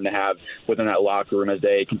good veteran to have within that locker room as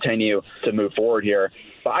they continue to move forward here.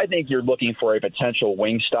 But I think you're looking for a potential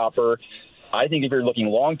wing stopper. I think if you're looking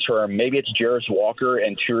long-term, maybe it's Jarris Walker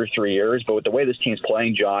in 2 or 3 years. But with the way this team's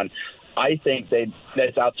playing, John, I think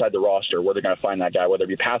that's outside the roster where they're going to find that guy, whether it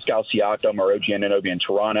be Pascal Siakam or OG Anunoby in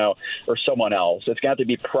Toronto or someone else. It's going to have to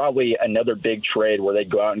be probably another big trade where they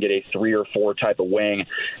go out and get a 3 or 4 type of wing,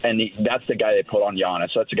 and that's the guy they put on Giannis.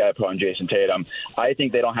 That's the guy they put on Jason Tatum. I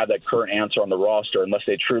think they don't have that current answer on the roster unless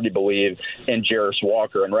they truly believe in Jarris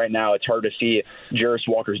Walker, and right now it's hard to see Jarris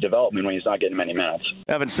Walker's development when he's not getting many minutes.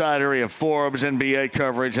 Evan Sidery of Forbes NBA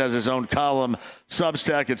coverage has his own column,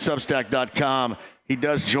 Substack at Substack.com. He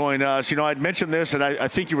does join us. You know, I'd mentioned this, and I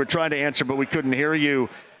think you were trying to answer, but we couldn't hear you.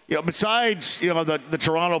 You know, besides, you know, the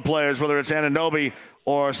Toronto players, whether it's Anunoby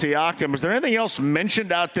or Siakam, is there anything else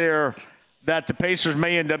mentioned out there that the Pacers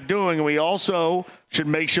may end up doing? And we also should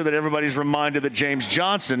make sure that everybody's reminded that James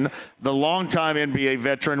Johnson, the longtime NBA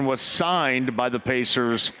veteran, was signed by the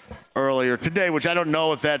Pacers earlier today, which I don't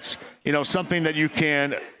know if that's, you know, something that you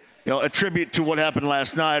can – attribute to what happened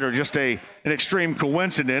last night or just an extreme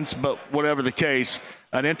coincidence, but whatever the case,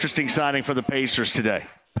 an interesting signing for the Pacers today.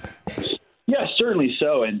 Yeah, certainly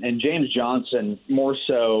so. And James Johnson, more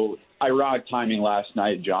so ironic timing last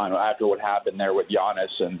night, John, after what happened there with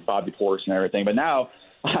Giannis and Bobby Portis and everything. But now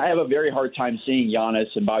I have a very hard time seeing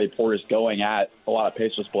Giannis and Bobby Portis going at a lot of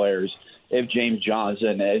Pacers players if James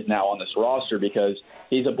Johnson is now on this roster because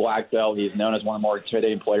he's a black belt. He's known as one of the more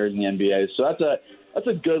intimidating players in the NBA. So that's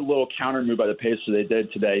a good little counter move by the Pacers they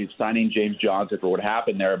did today, signing James Johnson for what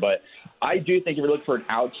happened there. But I do think if you're looking for an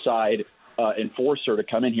outside enforcer to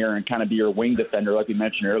come in here and kind of be your wing defender, like we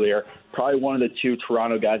mentioned earlier, probably one of the 2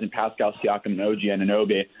 Toronto guys in Pascal Siakam and OG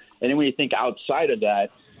Anunoby. And then when you think outside of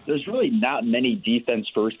that, there's really not many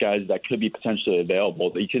defense-first guys that could be potentially available.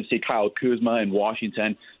 You can see Kyle Kuzma in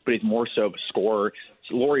Washington, but he's more so of a scorer.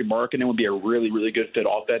 So Lauri Markkanen would be a really, really good fit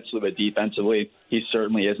offensively, but defensively, he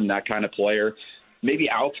certainly isn't that kind of player. Maybe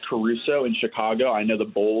Alex Caruso in Chicago. I know the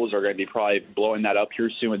Bulls are going to be probably blowing that up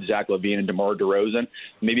here soon with Zach LaVine and DeMar DeRozan.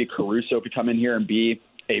 Maybe Caruso could come in here and be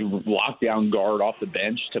a lockdown guard off the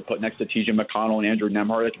bench to put next to TJ McConnell and Andrew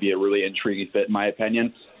Nembhard. That could be a really intriguing fit, in my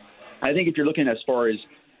opinion. I think if you're looking as far as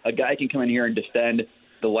a guy can come in here and defend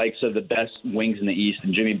the likes of the best wings in the East,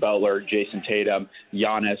 and Jimmy Butler, Jason Tatum,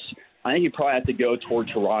 Giannis. I think you probably have to go toward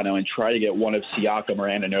Toronto and try to get one of Siakam or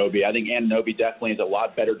Anunoby. I think Anunoby definitely is a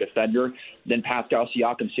lot better defender than Pascal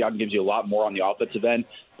Siakam. Siakam gives you a lot more on the offensive end.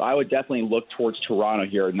 But I would definitely look towards Toronto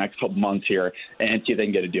here in the next couple months here and see if they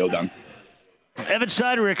can get a deal done. Evan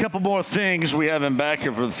Sidery, a couple more things. We have him back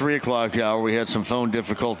here for the 3 o'clock hour. We had some phone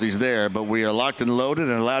difficulties there, but we are locked and loaded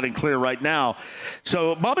and loud and clear right now.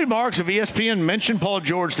 So Bobby Marks of ESPN mentioned Paul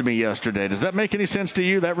George to me yesterday. Does that make any sense to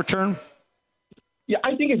you, that return? Yeah,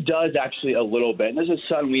 I think it does actually a little bit. And this is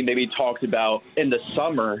something we maybe talked about in the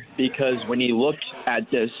summer, because when you look at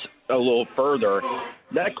this a little further,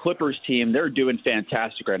 that Clippers team, they're doing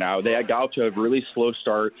fantastic right now. They got off to a really slow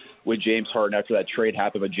start with James Harden after that trade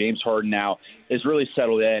happened, but James Harden now is really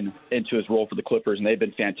settled into his role for the Clippers, and they've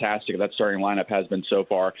been fantastic. That starting lineup has been so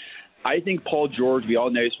far. I think Paul George, we all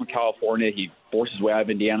know he's from California. He forced his way out of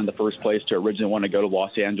Indiana in the first place to originally want to go to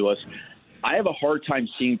Los Angeles. I have a hard time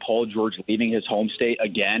seeing Paul George leaving his home state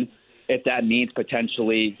again, if that means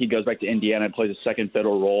potentially he goes back to Indiana and plays a second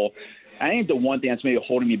fiddle role. I think the one thing that's maybe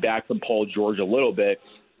holding me back from Paul George a little bit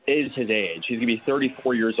is his age. He's going to be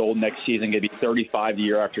 34 years old next season, going to be 35 the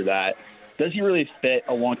year after that. Does he really fit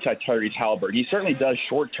alongside Tyrese Halliburton? He certainly does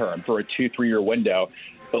short term for a 2-3 year window,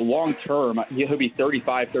 but long term, he'll be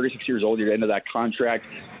 35, 36 years old at the end of that contract.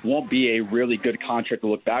 Won't be a really good contract to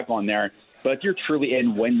look back on there. But if you're truly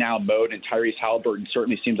in win-now mode, and Tyrese Halliburton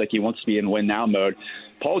certainly seems like he wants to be in win-now mode,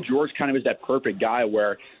 Paul George kind of is that perfect guy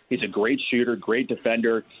where he's a great shooter, great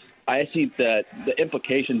defender. I think that the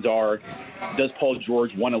implications are, does Paul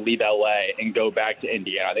George want to leave L.A. and go back to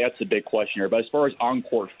Indiana? I think that's the big question here. But as far as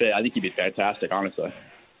on-court fit, I think he'd be fantastic, honestly.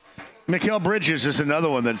 Mikal Bridges is another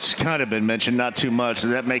one that's kind of been mentioned, not too much.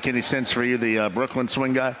 Does that make any sense for you, the Brooklyn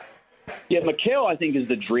swing guy? Yeah, Mikal, I think, is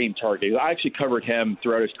the dream target. I actually covered him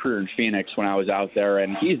throughout his career in Phoenix when I was out there,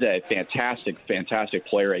 and he's a fantastic, fantastic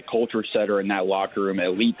player, a culture setter in that locker room,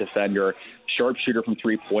 elite defender, sharpshooter from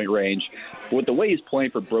three-point range. With the way he's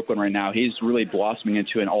playing for Brooklyn right now, he's really blossoming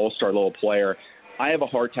into an all-star level player. I have a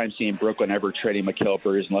hard time seeing Brooklyn ever trading Mikal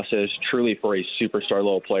Bridges unless it's truly for a superstar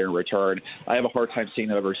level player in return. I have a hard time seeing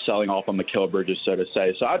them ever selling off on Mikal Bridges, so to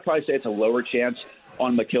say. So I'd probably say it's a lower chance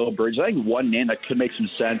on Mikal Bridges. I think one name that could make some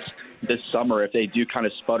sense this summer, if they do kind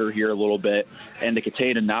of sputter here a little bit and they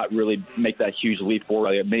continue to not really make that huge leap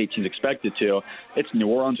forward like many teams expected to, it's New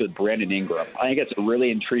Orleans with Brandon Ingram. I think it's a really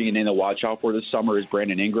intriguing name to watch out for this summer is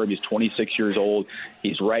Brandon Ingram. He's 26 years old.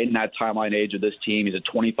 He's right in that timeline age of this team. He's a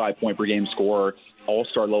 25-point-per-game scorer,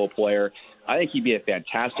 all-star level player. I think he'd be a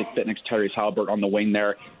fantastic fit next to Tyrese Halliburton on the wing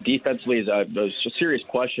there. Defensively is a serious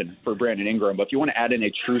question for Brandon Ingram, but if you want to add in a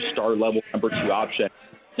true star-level number 2 option,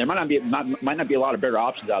 there might not be a lot of better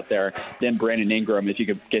options out there than Brandon Ingram if you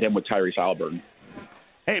could get him with Tyrese Halliburton.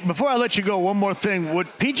 Hey, before I let you go, one more thing.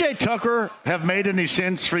 Would P.J. Tucker have made any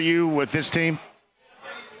sense for you with this team?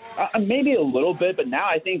 Maybe a little bit, but now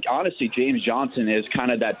I think, honestly, James Johnson is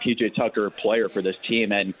kind of that P.J. Tucker player for this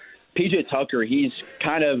team. And P.J. Tucker, he's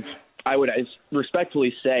kind of, I would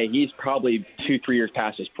respectfully say, he's probably 2-3 years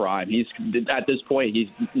past his prime. He's at this point, he's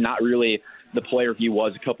not really the player he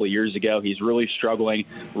was a couple of years ago. He's really struggling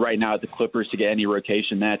right now at the Clippers to get any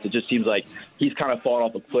rotation minutes. It just seems like he's kind of fallen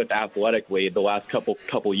off a cliff athletically the last couple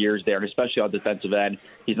years there, and especially on the defensive end,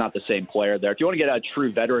 he's not the same player there. If you want to get a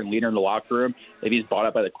true veteran leader in the locker room, if he's bought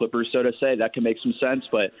up by the Clippers, so to say, that can make some sense.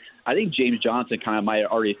 But I think James Johnson kind of might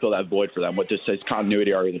already fill that void for them with just his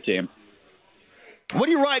continuity already in the team. What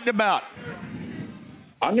are you writing about?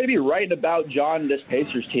 I'm going to be writing about, John, this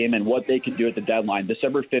Pacers team and what they can do at the deadline.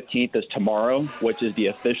 December 15th is tomorrow, which is the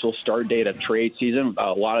official start date of trade season.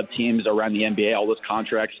 A lot of teams around the NBA, all those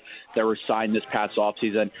contracts that were signed this past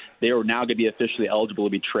offseason, they are now going to be officially eligible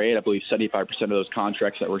to be traded. I believe 75% of those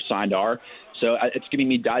contracts that were signed are. So it's going to be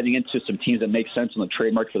me diving into some teams that make sense on the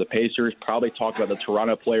trade market for the Pacers, probably talk about the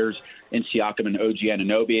Toronto players in Siakam and OG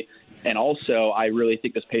Anunoby. And also, I really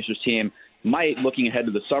think this Pacers team might, looking ahead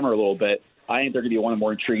to the summer a little bit, I think they're going to be one of the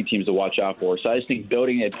more intriguing teams to watch out for. So I just think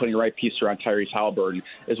building and putting the right piece around Tyrese Halliburton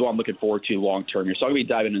is what I'm looking forward to long term here. So I'm going to be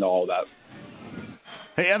diving into all of that.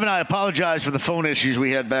 Hey, Evan, I apologize for the phone issues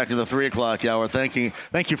we had back in the 3 o'clock hour. Thank you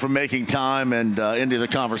for making time and into the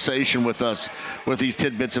conversation with us with these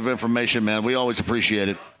tidbits of information, man. We always appreciate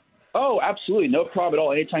it. Oh, absolutely. No problem at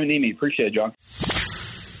all. Anytime you need me. Appreciate it, John.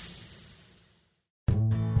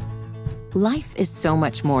 Life is so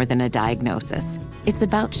much more than a diagnosis. It's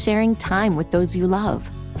about sharing time with those you love,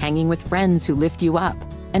 hanging with friends who lift you up,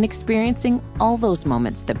 and experiencing all those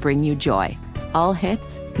moments that bring you joy. All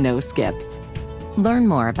hits, no skips. Learn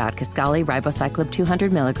more about Kisqali Ribociclib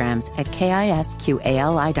 200 milligrams at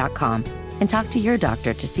KISQALI.com and talk to your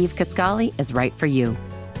doctor to see if Kisqali is right for you.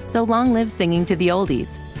 So long live singing to the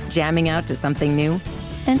oldies, jamming out to something new,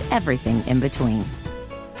 and everything in between.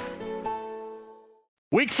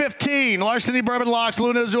 Week 15, Larceny Bourbon Locks,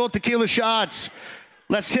 Luna Azul Tequila Shots.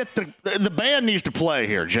 Let's hit the band needs to play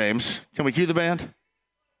here, James. Can we cue the band?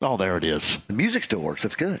 Oh, there it is. The music still works.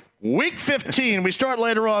 That's good. Week 15. We start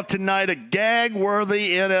later on tonight. A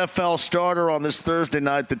gag-worthy NFL starter on this Thursday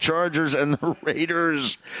night. The Chargers and the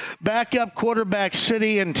Raiders. Backup quarterback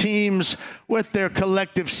city and teams with their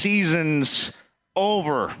collective seasons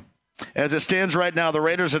over. As it stands right now, the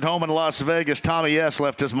Raiders at home in Las Vegas. Tommy S.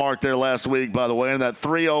 left his mark there last week, by the way, in that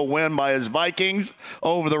 3-0 win by his Vikings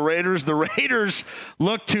over the Raiders. The Raiders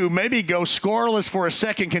look to maybe go scoreless for a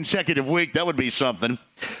second consecutive week. That would be something.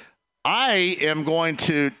 I am going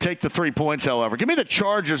to take the 3 points, however. Give me the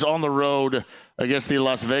Chargers on the road against the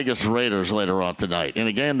Las Vegas Raiders later on tonight in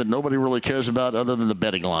a game that nobody really cares about other than the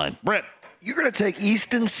betting line. Brent. You're going to take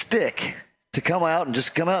Easton Stick to come out and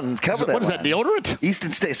cover that. What is that, deodorant?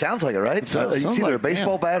 Easton Stick. Sounds like it, right? It's either like, a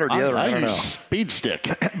baseball bat or deodorant. I don't know. Speed Stick.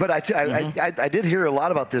 But I did hear a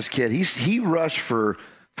lot about this kid. He rushed for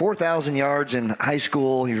 4,000 yards in high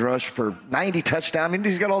school. He rushed for 90 touchdowns. I mean,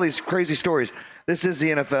 he's got all these crazy stories. This is the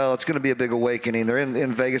NFL. It's going to be a big awakening. They're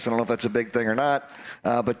in Vegas. I don't know if that's a big thing or not.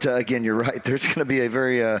 But again, you're right. There's going to be a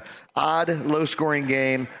very odd, low-scoring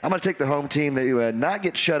game. I'm going to take the home team that not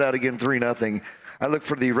get shut out again 3-0. I look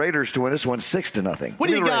for the Raiders to win this one 6-0. What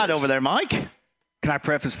do you got over there, Mike? Can I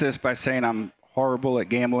preface this by saying I'm horrible at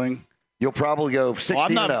gambling? You'll probably go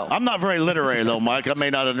 16-0. I'm not very literary, though, Mike. I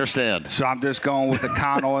may not understand. So I'm just going with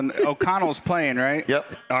O'Connell. And O'Connell's playing, right? Yep.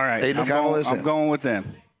 All right. I'm going with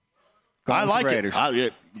them. I like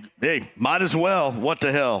it. Hey, might as well. What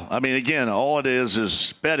the hell? I mean, again, all it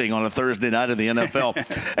is betting on a Thursday night in the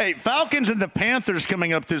NFL. Hey, Falcons and the Panthers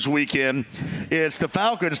coming up this weekend. It's the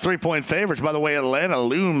Falcons 3-point favorites. By the way, Atlanta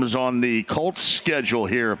looms on the Colts schedule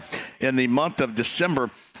here in the month of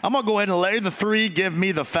December. I'm going to go ahead and lay the 3. Give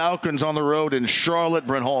me the Falcons on the road in Charlotte.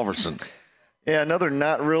 Brent Halverson. Yeah, another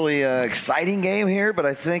not really exciting game here, but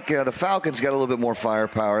I think the Falcons got a little bit more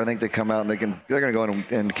firepower. I think they come out and they're going to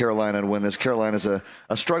go in Carolina and win this. Carolina's a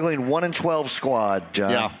struggling 1-12 squad,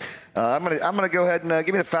 John. Yeah. I'm going to go ahead and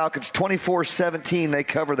give me the Falcons 24-17. They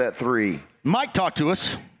cover that 3. Mike, talk to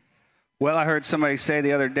us. Well, I heard somebody say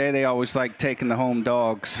the other day they always like taking the home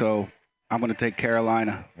dog, so I'm going to take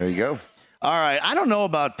Carolina. There you go. All right, I don't know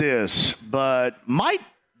about this, but might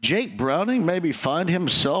Jake Browning maybe find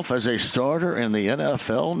himself as a starter in the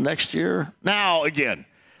NFL next year? Now, again,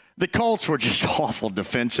 the Colts were just awful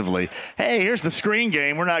defensively. Hey, here's the screen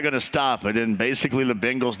game. We're not going to stop it. And basically the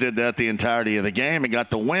Bengals did that the entirety of the game and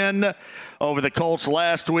got the win over the Colts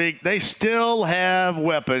last week. They still have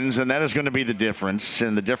weapons, and that is going to be the difference.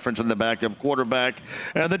 And the difference in the backup quarterback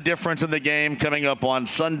and the difference in the game coming up on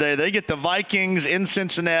Sunday. They get the Vikings in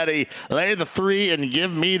Cincinnati, lay the 3, and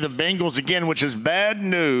give me the Bengals again, which is bad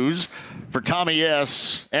news for Tommy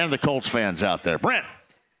S. and the Colts fans out there. Brent.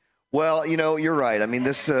 Well, you're right. I mean,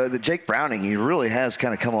 the Jake Browning, he really has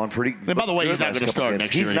kind of come on pretty good. And by the way, he's not going to start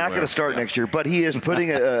next year. He's not going to start next year, but he is putting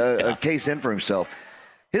a case in for himself.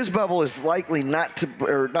 His bubble is likely not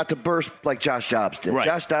to burst like Josh Dobbs did. Right.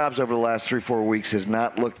 Josh Dobbs over the last 3-4 weeks has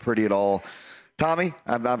not looked pretty at all. Tommy,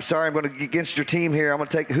 I'm sorry I'm going to get against your team here. I'm going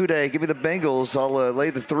to take Houday. Give me the Bengals. I'll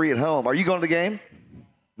lay the 3 at home. Are you going to the game?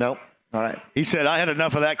 No. All right. He said, I had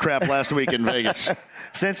enough of that crap last week in Vegas.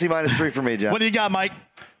 Cincy -3 for me, John. What do you got, Mike?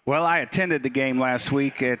 Well, I attended the game last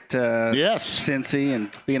week at Cincy, and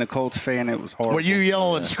being a Colts fan, it was horrible. Were you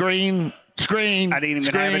yelling screen? I didn't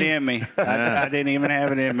even have it in me. I didn't even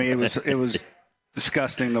have it in me. It was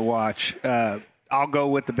disgusting to watch. I'll go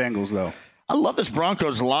with the Bengals, though. I love this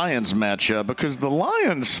Broncos-Lions matchup because the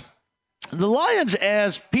Lions,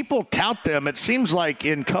 as people tout them, it seems like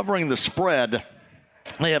in covering the spread,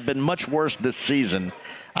 they have been much worse this season.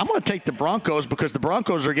 I'm going to take the Broncos because the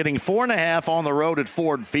Broncos are getting 4.5 on the road at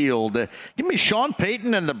Ford Field. Give me Sean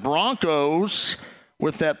Payton and the Broncos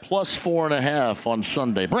with that plus 4.5 on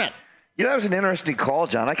Sunday. Brent. That was an interesting call,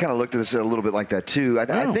 John. I kind of looked at this a little bit like that, too. I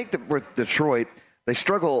think that with Detroit, they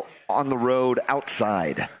struggle on the road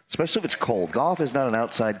outside, especially if it's cold. Goff is not an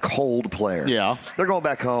outside cold player. Yeah. They're going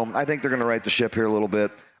back home. I think they're going to right the ship here a little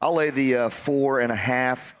bit. I'll lay the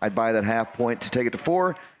 4.5. I'd buy that half point to take it to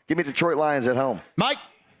 4. Give me Detroit Lions at home. Mike.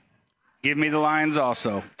 Give me the Lions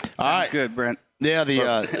also. Sounds good, Brent. Yeah,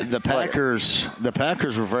 the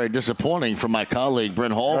Packers were very disappointing for my colleague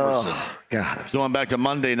Brent Halverson. Oh, God. Going back to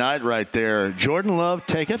Monday night right there. Jordan Love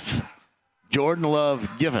taketh, Jordan Love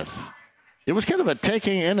giveth. It was kind of a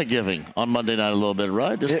taking and a giving on Monday night a little bit,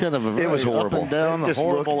 right? Just kind of a very it was horrible. up and down, It just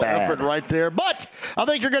horrible looked bad. effort right there. But I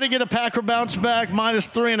think you're going to get a Packer bounce back,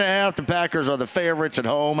 -3.5. The Packers are the favorites at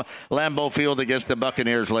home. Lambeau Field against the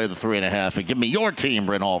Buccaneers, lay the 3.5. And give me your team,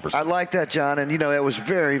 Brent Halverson. I like that, John. And, it was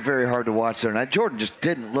very, very hard to watch there. And Jordan just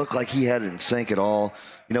didn't look like he had it in sync at all.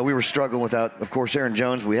 We were struggling without, of course, Aaron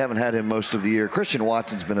Jones. We haven't had him most of the year. Christian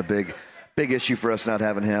Watson's been a big issue for us not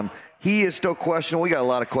having him. He is still questionable. We got a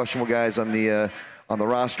lot of questionable guys on the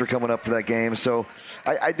roster coming up for that game. So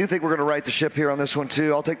I do think we're going to right the ship here on this one,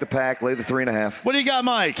 too. I'll take the Pack, lay the 3.5. What do you got,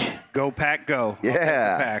 Mike? Go, Pack, go.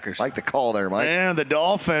 Yeah. The Packers. Like the call there, Mike. And the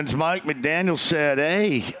Dolphins, Mike McDaniel said,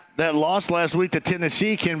 hey, that loss last week to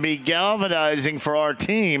Tennessee can be galvanizing for our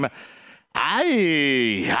team.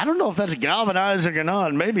 I don't know if that's galvanizing or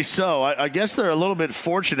not. Maybe so. I guess they're a little bit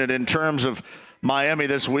fortunate in terms of Miami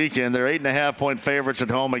this weekend. They're 8.5-point favorites at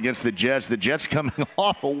home against the Jets. The Jets coming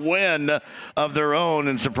off a win of their own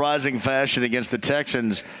in surprising fashion against the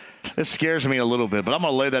Texans. This scares me a little bit, but I'm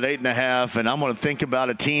going to lay that 8.5, and I'm going to think about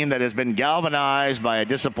a team that has been galvanized by a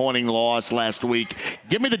disappointing loss last week.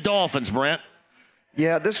 Give me the Dolphins, Brent.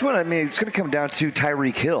 Yeah, this one, it's going to come down to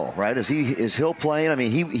Tyreek Hill, right? Is Hill playing?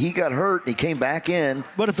 He got hurt. He came back in.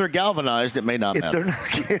 But if they're galvanized, it may not matter.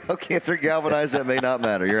 If they're galvanized, that may not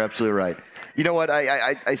matter. You're absolutely right. You know what?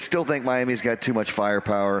 I still think Miami's got too much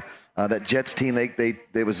firepower. That Jets team,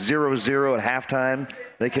 they was 0-0 at halftime.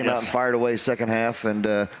 They came out and fired away second half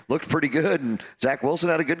and looked pretty good. And Zach Wilson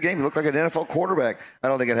had a good game. He looked like an NFL quarterback. I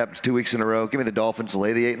don't think it happens 2 weeks in a row. Give me the Dolphins,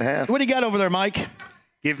 lay the 8.5. What do you got over there, Mike?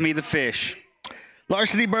 Give me the fish.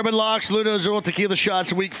 Larceny Bourbon Locks, Ludo Azul Tequila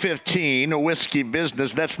Shots, Week 15, a whiskey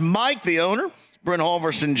business. That's Mike, the owner. Brent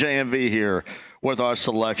Halverson, JMV here with our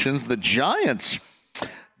selections. The Giants,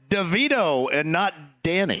 DeVito, and not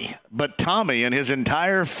Danny, but Tommy and his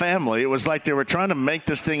entire family. It was like they were trying to make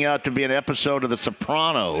this thing out to be an episode of The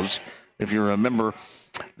Sopranos, if you remember,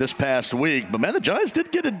 this past week. But, man, the Giants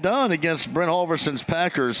did get it done against Brent Halverson's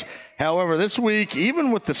Packers. However, this week,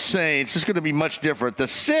 even with the Saints, it's going to be much different. The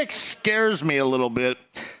 6 scares me a little bit.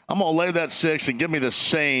 I'm going to lay that 6 and give me the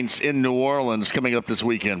Saints in New Orleans coming up this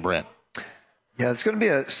weekend, Brent. Yeah, it's going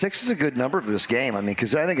to be 6 is a good number for this game.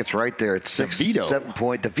 Because I think it's right there. It's 6, DeVito. 7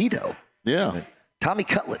 point. DeVito. Yeah. Tommy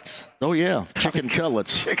Cutlets. Oh, yeah. Chicken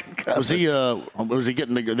cutlets. Chicken cutlets. Was he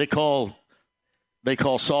getting they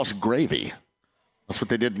call sauce gravy. That's what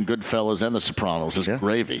they did in Goodfellas and The Sopranos is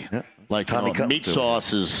gravy. Yeah. Like Tommy meat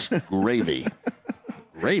sauce is gravy.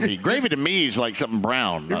 Gravy to me is like something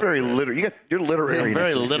brown. You're very literal. Your literary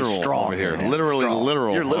very literal strong over here. Man. Literally strong.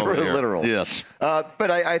 literal. You're literally literal. Yes.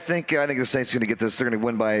 But I think the Saints are going to get this. They're going to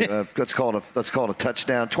win by let's call it a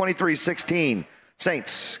touchdown. 23-16.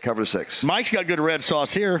 Saints cover 6. Mike's got good red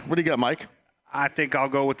sauce here. What do you got, Mike? I think I'll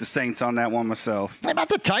go with the Saints on that one myself. How about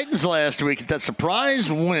the Titans last week? That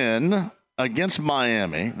surprise win against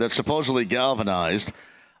Miami that supposedly galvanized.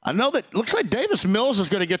 I know that looks like Davis Mills is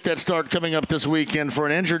going to get that start coming up this weekend for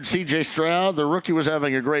an injured C.J. Stroud. The rookie was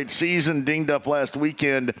having a great season, dinged up last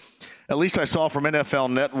weekend. At least I saw from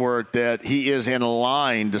NFL Network that he is in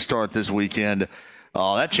line to start this weekend.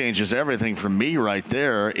 Oh, that changes everything for me right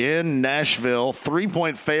there. In Nashville,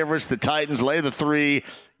 3-point favorites. The Titans lay the 3.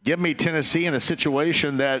 Give me Tennessee in a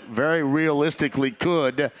situation that very realistically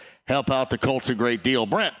could help out the Colts a great deal.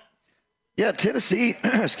 Brent. Yeah, Tennessee,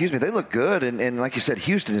 they look good. And like you said,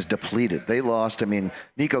 Houston is depleted. They lost.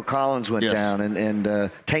 Nico Collins went down,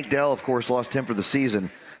 and Tank Dell, of course, lost him for the season.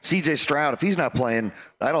 C.J. Stroud, if he's not playing,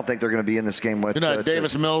 I don't think they're going to be in this game. You're not a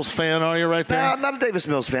Davis Mills fan, are you, right there? No, I'm not a Davis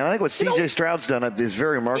Mills fan. I think what C.J. Stroud's done is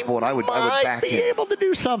very remarkable, and I would back him. Might be able to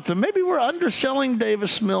do something. Maybe we're underselling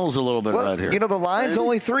Davis Mills a little bit right here. The line's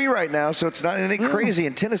only 3 right now, so it's not anything crazy.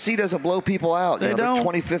 And Tennessee doesn't blow people out. They're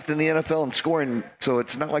 25th in the NFL in scoring, so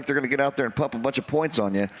it's not like they're going to get out there and pump a bunch of points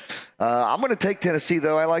on you. I'm going to take Tennessee,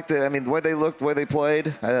 though. I like the way they looked, the way they played.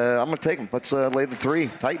 I'm going to take them. Let's lay the 3.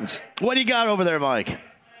 Titans. What do you got over there, Mike?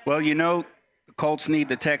 Well, the Colts need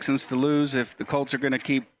the Texans to lose if the Colts are going to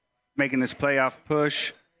keep making this playoff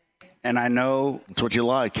push. And I know that's what you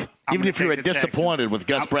like. Even if you were disappointed with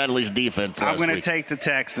Gus Bradley's defense I'm going to take the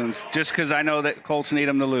Texans just because I know that Colts need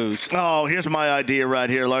them to lose. Oh, here's my idea right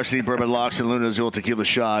here. Larceny Bourbon Locks and Luna Azul Tequila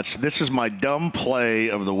Shots. This is my dumb play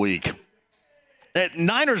of the week.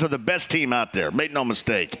 Niners are the best team out there. Make no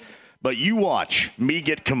mistake. But you watch me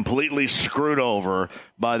get completely screwed over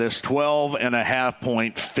by this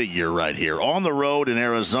 12.5-point figure right here. On the road in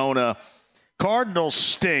Arizona, Cardinals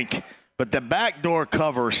stink, but the backdoor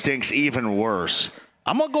cover stinks even worse.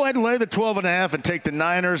 I'm going to go ahead and lay the 12.5 and take the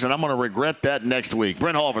Niners, and I'm going to regret that next week.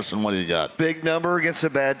 Brent Halverson, what do you got? Big number against a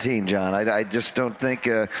bad team, John. I just don't think.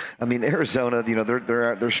 Arizona,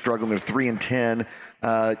 they're struggling. They're 3-10.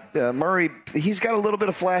 Murray, he's got a little bit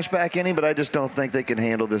of flashback in him, but I just don't think they can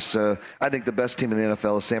handle this. I think the best team in the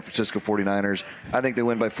NFL is San Francisco 49ers. I think they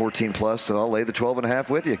win by 14 plus, so I'll lay the 12.5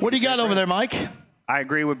 with you. What do you got over there, Mike? I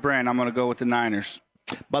agree with Brent. I'm going to go with the Niners.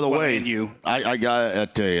 By the way, I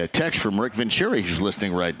got a text from Rick Venturi, who's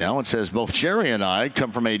listening right now, and says, both Jerry and I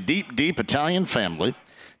come from a deep, deep Italian family.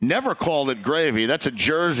 Never called it gravy. That's a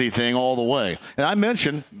Jersey thing all the way. And I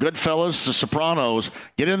mentioned Goodfellas, The Sopranos.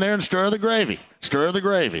 Get in there and stir the gravy. Stir the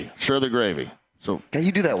gravy. Stir the gravy. So yeah,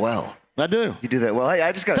 you do that well. I do. You do that well. Hey,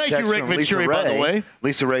 I just got a text Thank you, Rick from Venturi, Lisa Ray. by the way.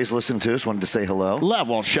 Lisa Ray's listening to us. Wanted to say hello.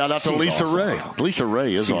 Well, shout out to Lisa awesome. Ray. Lisa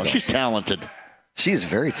Ray is awesome. She's talented. She is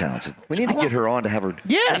very talented. We need to get her on to have her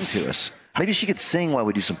sing to us. Maybe she could sing while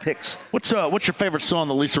we do some picks. What's your favorite song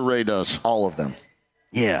that Lisa Ray does? All of them.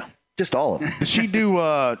 Yeah. Just all of them. Does she do?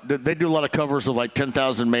 They do a lot of covers of like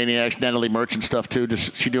 10,000 Maniacs, Natalie Merchant stuff too.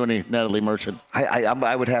 Does she do any Natalie Merchant?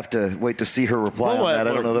 I would have to wait to see her reply on that.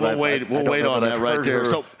 I don't know that we'll wait on that right there.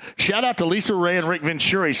 So shout out to Lisa Ray and Rick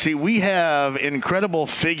Venturi. See, we have incredible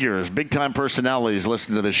figures, big time personalities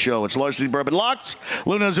listening to this show. It's largely Bourbon Locks,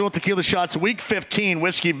 Luna Azul Tequila Shots, Week 15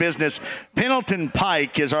 Whiskey Business. Pendleton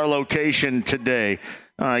Pike is our location today.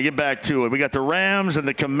 All right, get back to it. We got the Rams and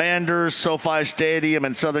the Commanders, SoFi Stadium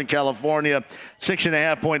in Southern California.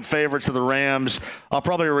 6.5-point favorites of the Rams. I'll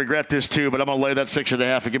probably regret this too, but I'm going to lay that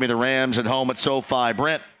 6.5 and give me the Rams at home at SoFi.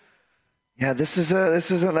 Brent? Yeah, this is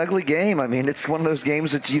an ugly game. I mean, it's one of those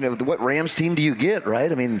games that, what Rams team do you get,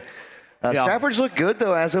 right? I mean, Stafford's looked good,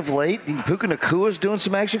 though, as of late. Puka Nakua's doing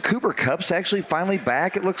some action. Cooper Kupp's actually finally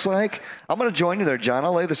back, it looks like. I'm going to join you there, John.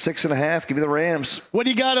 I'll lay the 6.5. Give me the Rams. What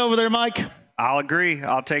do you got over there, Mike? I'll agree.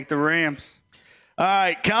 I'll take the Rams. All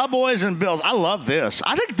right, Cowboys and Bills. I love this.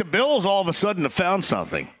 I think the Bills all of a sudden have found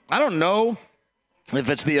something. I don't know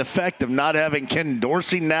if it's the effect of not having Ken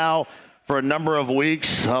Dorsey now for a number of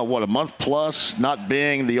weeks, a month plus, not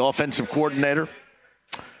being the offensive coordinator.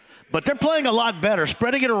 But they're playing a lot better,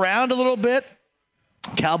 spreading it around a little bit.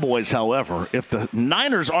 Cowboys, however, if the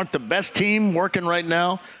Niners aren't the best team working right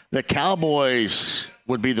now, the Cowboys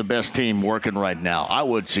would be the best team working right now, I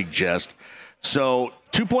would suggest. So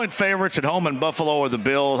 2-point favorites at home in Buffalo or the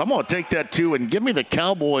Bills. I'm going to take that too and give me the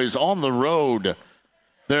Cowboys on the road.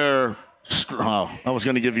 I was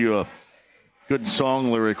going to give you a good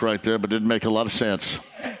song lyric right there, but it didn't make a lot of sense.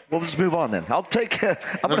 Well, let's move on then. I'll take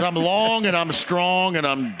I'm long and I'm strong and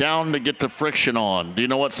I'm down to get the friction on. Do you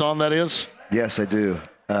know what song that is? Yes, I do.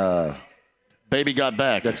 Baby Got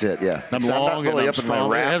Back. That's it, yeah. I'm long and I'm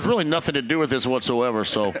strong. It has really nothing to do with this whatsoever.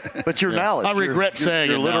 So, but your knowledge. I regret saying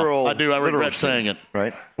it. Literal, I do. I regret saying it.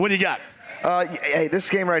 Right. What do you got? Hey, this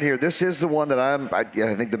game right here, this is the one that I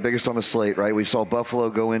think the biggest on the slate, right? We saw Buffalo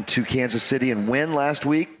go into Kansas City and win last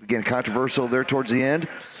week. Again, controversial there towards the end.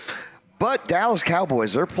 But Dallas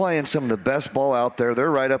Cowboys, they're playing some of the best ball out there. They're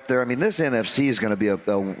right up there. I mean, this NFC is going to be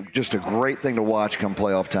just a great thing to watch come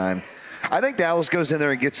playoff time. I think Dallas goes in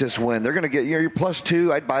there and gets this win. They're going to get your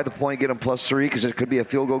 +2. I'd buy the point, get them +3 because it could be a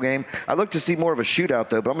field goal game. I'd look to see more of a shootout,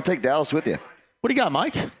 though, but I'm going to take Dallas with you. What do you got,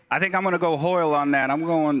 Mike? I think I'm going to go Hoyle on that. I'm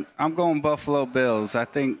going Buffalo Bills. I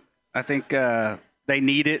think they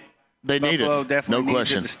need it. They need it. Buffalo definitely no needs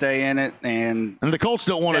question. it to stay in it, and the Colts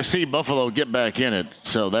don't want to see Buffalo get back in it.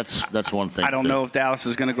 So that's one thing. I don't know if Dallas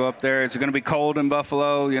is going to go up there. It's going to be cold in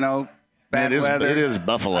Buffalo. Bad weather. It is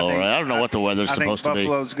Buffalo, right? I don't know what the weather's supposed to be.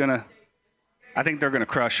 I think they're going to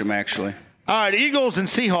crush them, actually. All right, Eagles and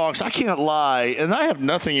Seahawks. I can't lie, and I have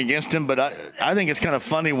nothing against him, but I think it's kind of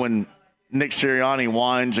funny when Nick Sirianni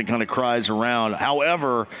whines and kind of cries around.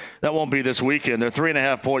 However, that won't be this weekend. They're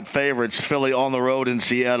 3.5-point favorites. Philly on the road in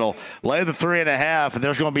Seattle. Lay the 3.5, and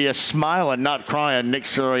there's going to be a smiling, not crying Nick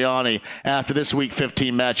Sirianni after this Week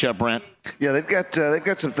 15 matchup, Brent. Yeah, they've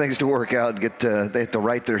got some things to work out and get. They have to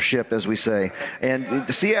right their ship, as we say. And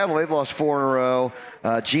Seattle, they've lost 4 in a row.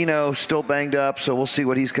 Geno still banged up, so we'll see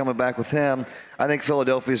what he's coming back with him. I think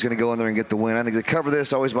Philadelphia is going to go in there and get the win. I think they cover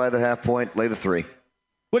this, always by the half point, lay the 3.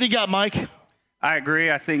 What do you got, Mike? I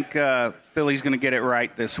agree. I think Philly's going to get it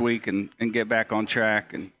right this week and get back on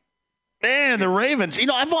track. And the Ravens.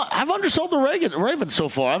 I've undersold the Ravens so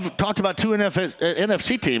far. I've talked about 2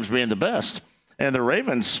 NFC teams being the best, and the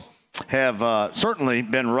Ravens have certainly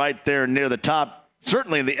been right there near the top,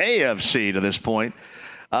 certainly in the AFC to this point.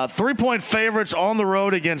 3-point favorites on the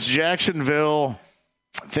road against Jacksonville.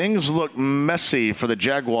 things look messy for the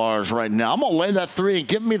Jaguars right now. I'm going to lay that 3 and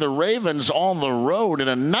give me the Ravens on the road in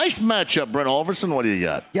a nice matchup. Brent Alverson, what do you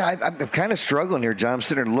got? Yeah, I'm kind of struggling here, John. I'm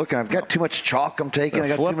sitting there looking. I've got too much chalk I'm taking. I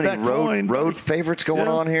got too many road favorites going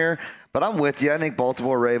on here. But I'm with you. I think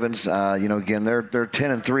Baltimore Ravens, again, they're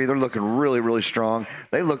 10-3. They're looking really, really strong.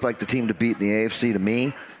 They look like the team to beat in the AFC to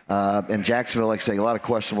me. And Jacksonville, like I say, a lot of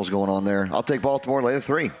questionables going on there. I'll take Baltimore, lay the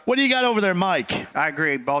 3. What do you got over there, Mike? I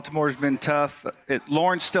agree. Baltimore's been tough.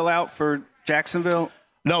 Lawrence still out for Jacksonville?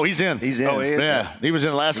 No, he's in. He's in. Oh, he is? Yeah, he was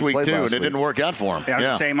in last week, too, and it didn't work out for him. Yeah, I was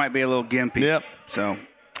going to say he might be a little gimpy. Yep. So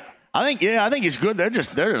I think he's good.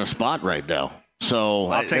 They're in a spot right now. So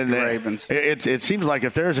I'll take the Ravens. It seems like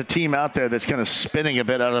if there's a team out there that's kind of spinning a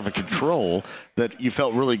bit out of control that you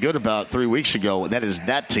felt really good about 3 weeks ago, that is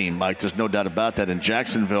that team, Mike. There's no doubt about that in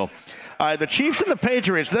Jacksonville. All right, the Chiefs and the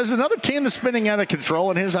Patriots. There's another team that's spinning out of control,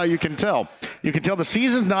 and here's how you can tell. You can tell the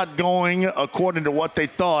season's not going according to what they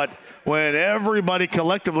thought when everybody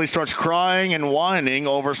collectively starts crying and whining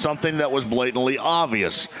over something that was blatantly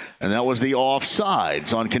obvious, and that was the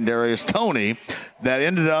offsides on Kadarius Toney that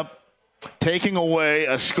ended up taking away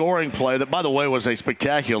a scoring play that, by the way, was a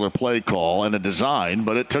spectacular play call and a design,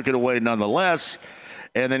 but it took it away nonetheless.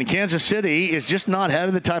 And then Kansas City is just not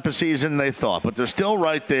having the type of season they thought, but they're still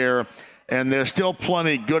right there, and they're still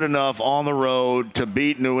plenty good enough on the road to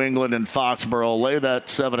beat New England and Foxborough. Lay that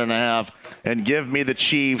 7.5 and give me the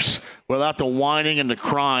Chiefs without the whining and the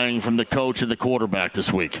crying from the coach and the quarterback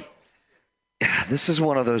this week. This is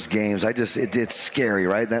one of those games. It's scary,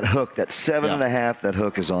 right? That hook, that 7.5, that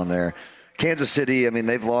hook is on there. Kansas City,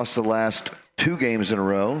 they've lost the last 2 games in a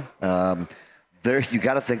row. You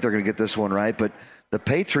got to think they're going to get this one right, but the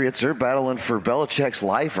Patriots, they're battling for Belichick's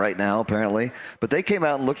life right now, apparently. But they came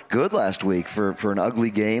out and looked good last week for an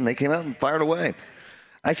ugly game. They came out and fired away.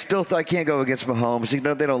 I can't go against Mahomes.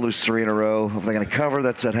 They don't lose 3 in a row. If they're going to cover,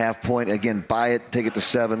 that's at half point. Again, buy it, take it to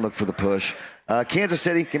 7, look for the push. Kansas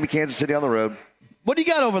City, give me Kansas City on the road. What do you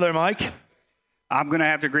got over there, Mike? I'm going to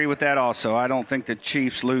have to agree with that also. I don't think the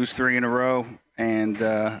Chiefs lose 3 in a row, and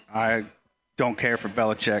I don't care for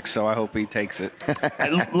Belichick, so I hope he takes it.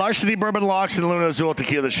 Larceny Bourbon Locks and Luna Azul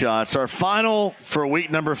Tequila Shots. Our final for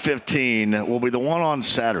week number 15 will be the one on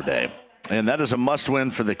Saturday, and that is a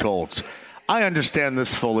must-win for the Colts. I understand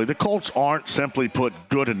this fully. The Colts aren't, simply put,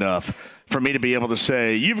 good enough for me to be able to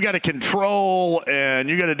say, you've got to control and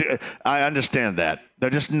you got to do. I understand that. They're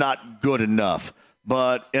just not good enough.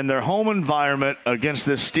 But in their home environment against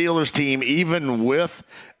this Steelers team, even with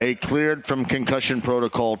a cleared from concussion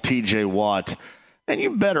protocol TJ Watt, and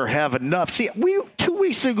you better have enough. See, 2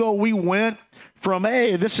 weeks ago we went from,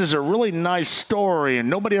 hey, this is a really nice story and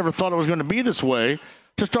nobody ever thought it was going to be this way,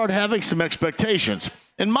 to start having some expectations.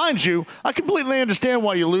 And mind you, I completely understand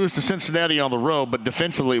why you lose to Cincinnati on the road, but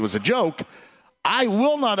defensively it was a joke. I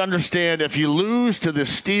will not understand if you lose to the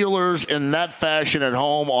Steelers in that fashion at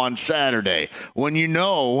home on Saturday, when you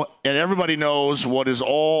know, and everybody knows what is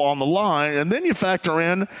all on the line, and then you factor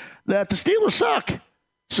in that the Steelers suck.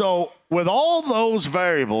 So with all those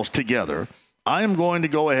variables together, I am going to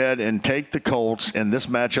go ahead and take the Colts in this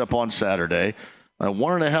matchup on Saturday.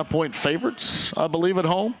 1.5-point favorites, I believe, at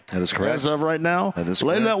home. That is correct. As of right now. That is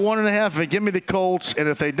correct. Lay that 1.5 and give me the Colts. And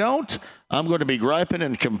if they don't, I'm going to be griping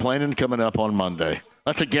and complaining coming up on Monday.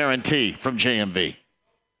 That's a guarantee from JMV.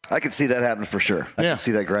 I can see that happening for sure. I can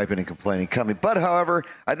see that griping and complaining coming. But, however,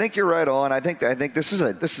 I think you're right on. I think this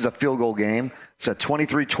is a field goal game. It's a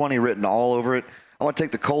 23-20 written all over it. I want to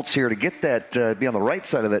take the Colts here to get that, be on the right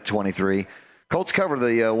side of that 23. Colts cover the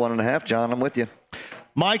 1.5. John, I'm with you.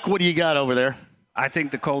 Mike, what do you got over there? I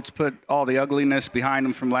think the Colts put all the ugliness behind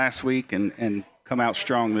them from last week and come out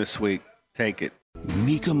strong this week. Take it.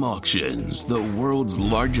 Mecum Auctions, the world's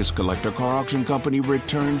largest collector car auction company,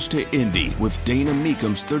 returns to Indy with Dana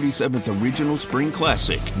Mecum's 37th Original Spring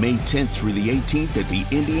Classic, May 10th through the 18th at the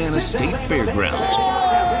Indiana State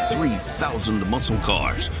Fairgrounds. 3,000 muscle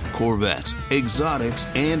cars, Corvettes, exotics,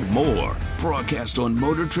 and more. Broadcast on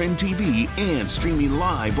Motor Trend TV and streaming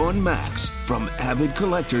live on Max. From avid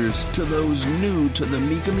collectors to those new to the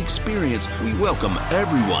Mecum experience, we welcome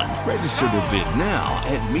everyone. Register to bid now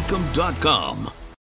at Mecum.com.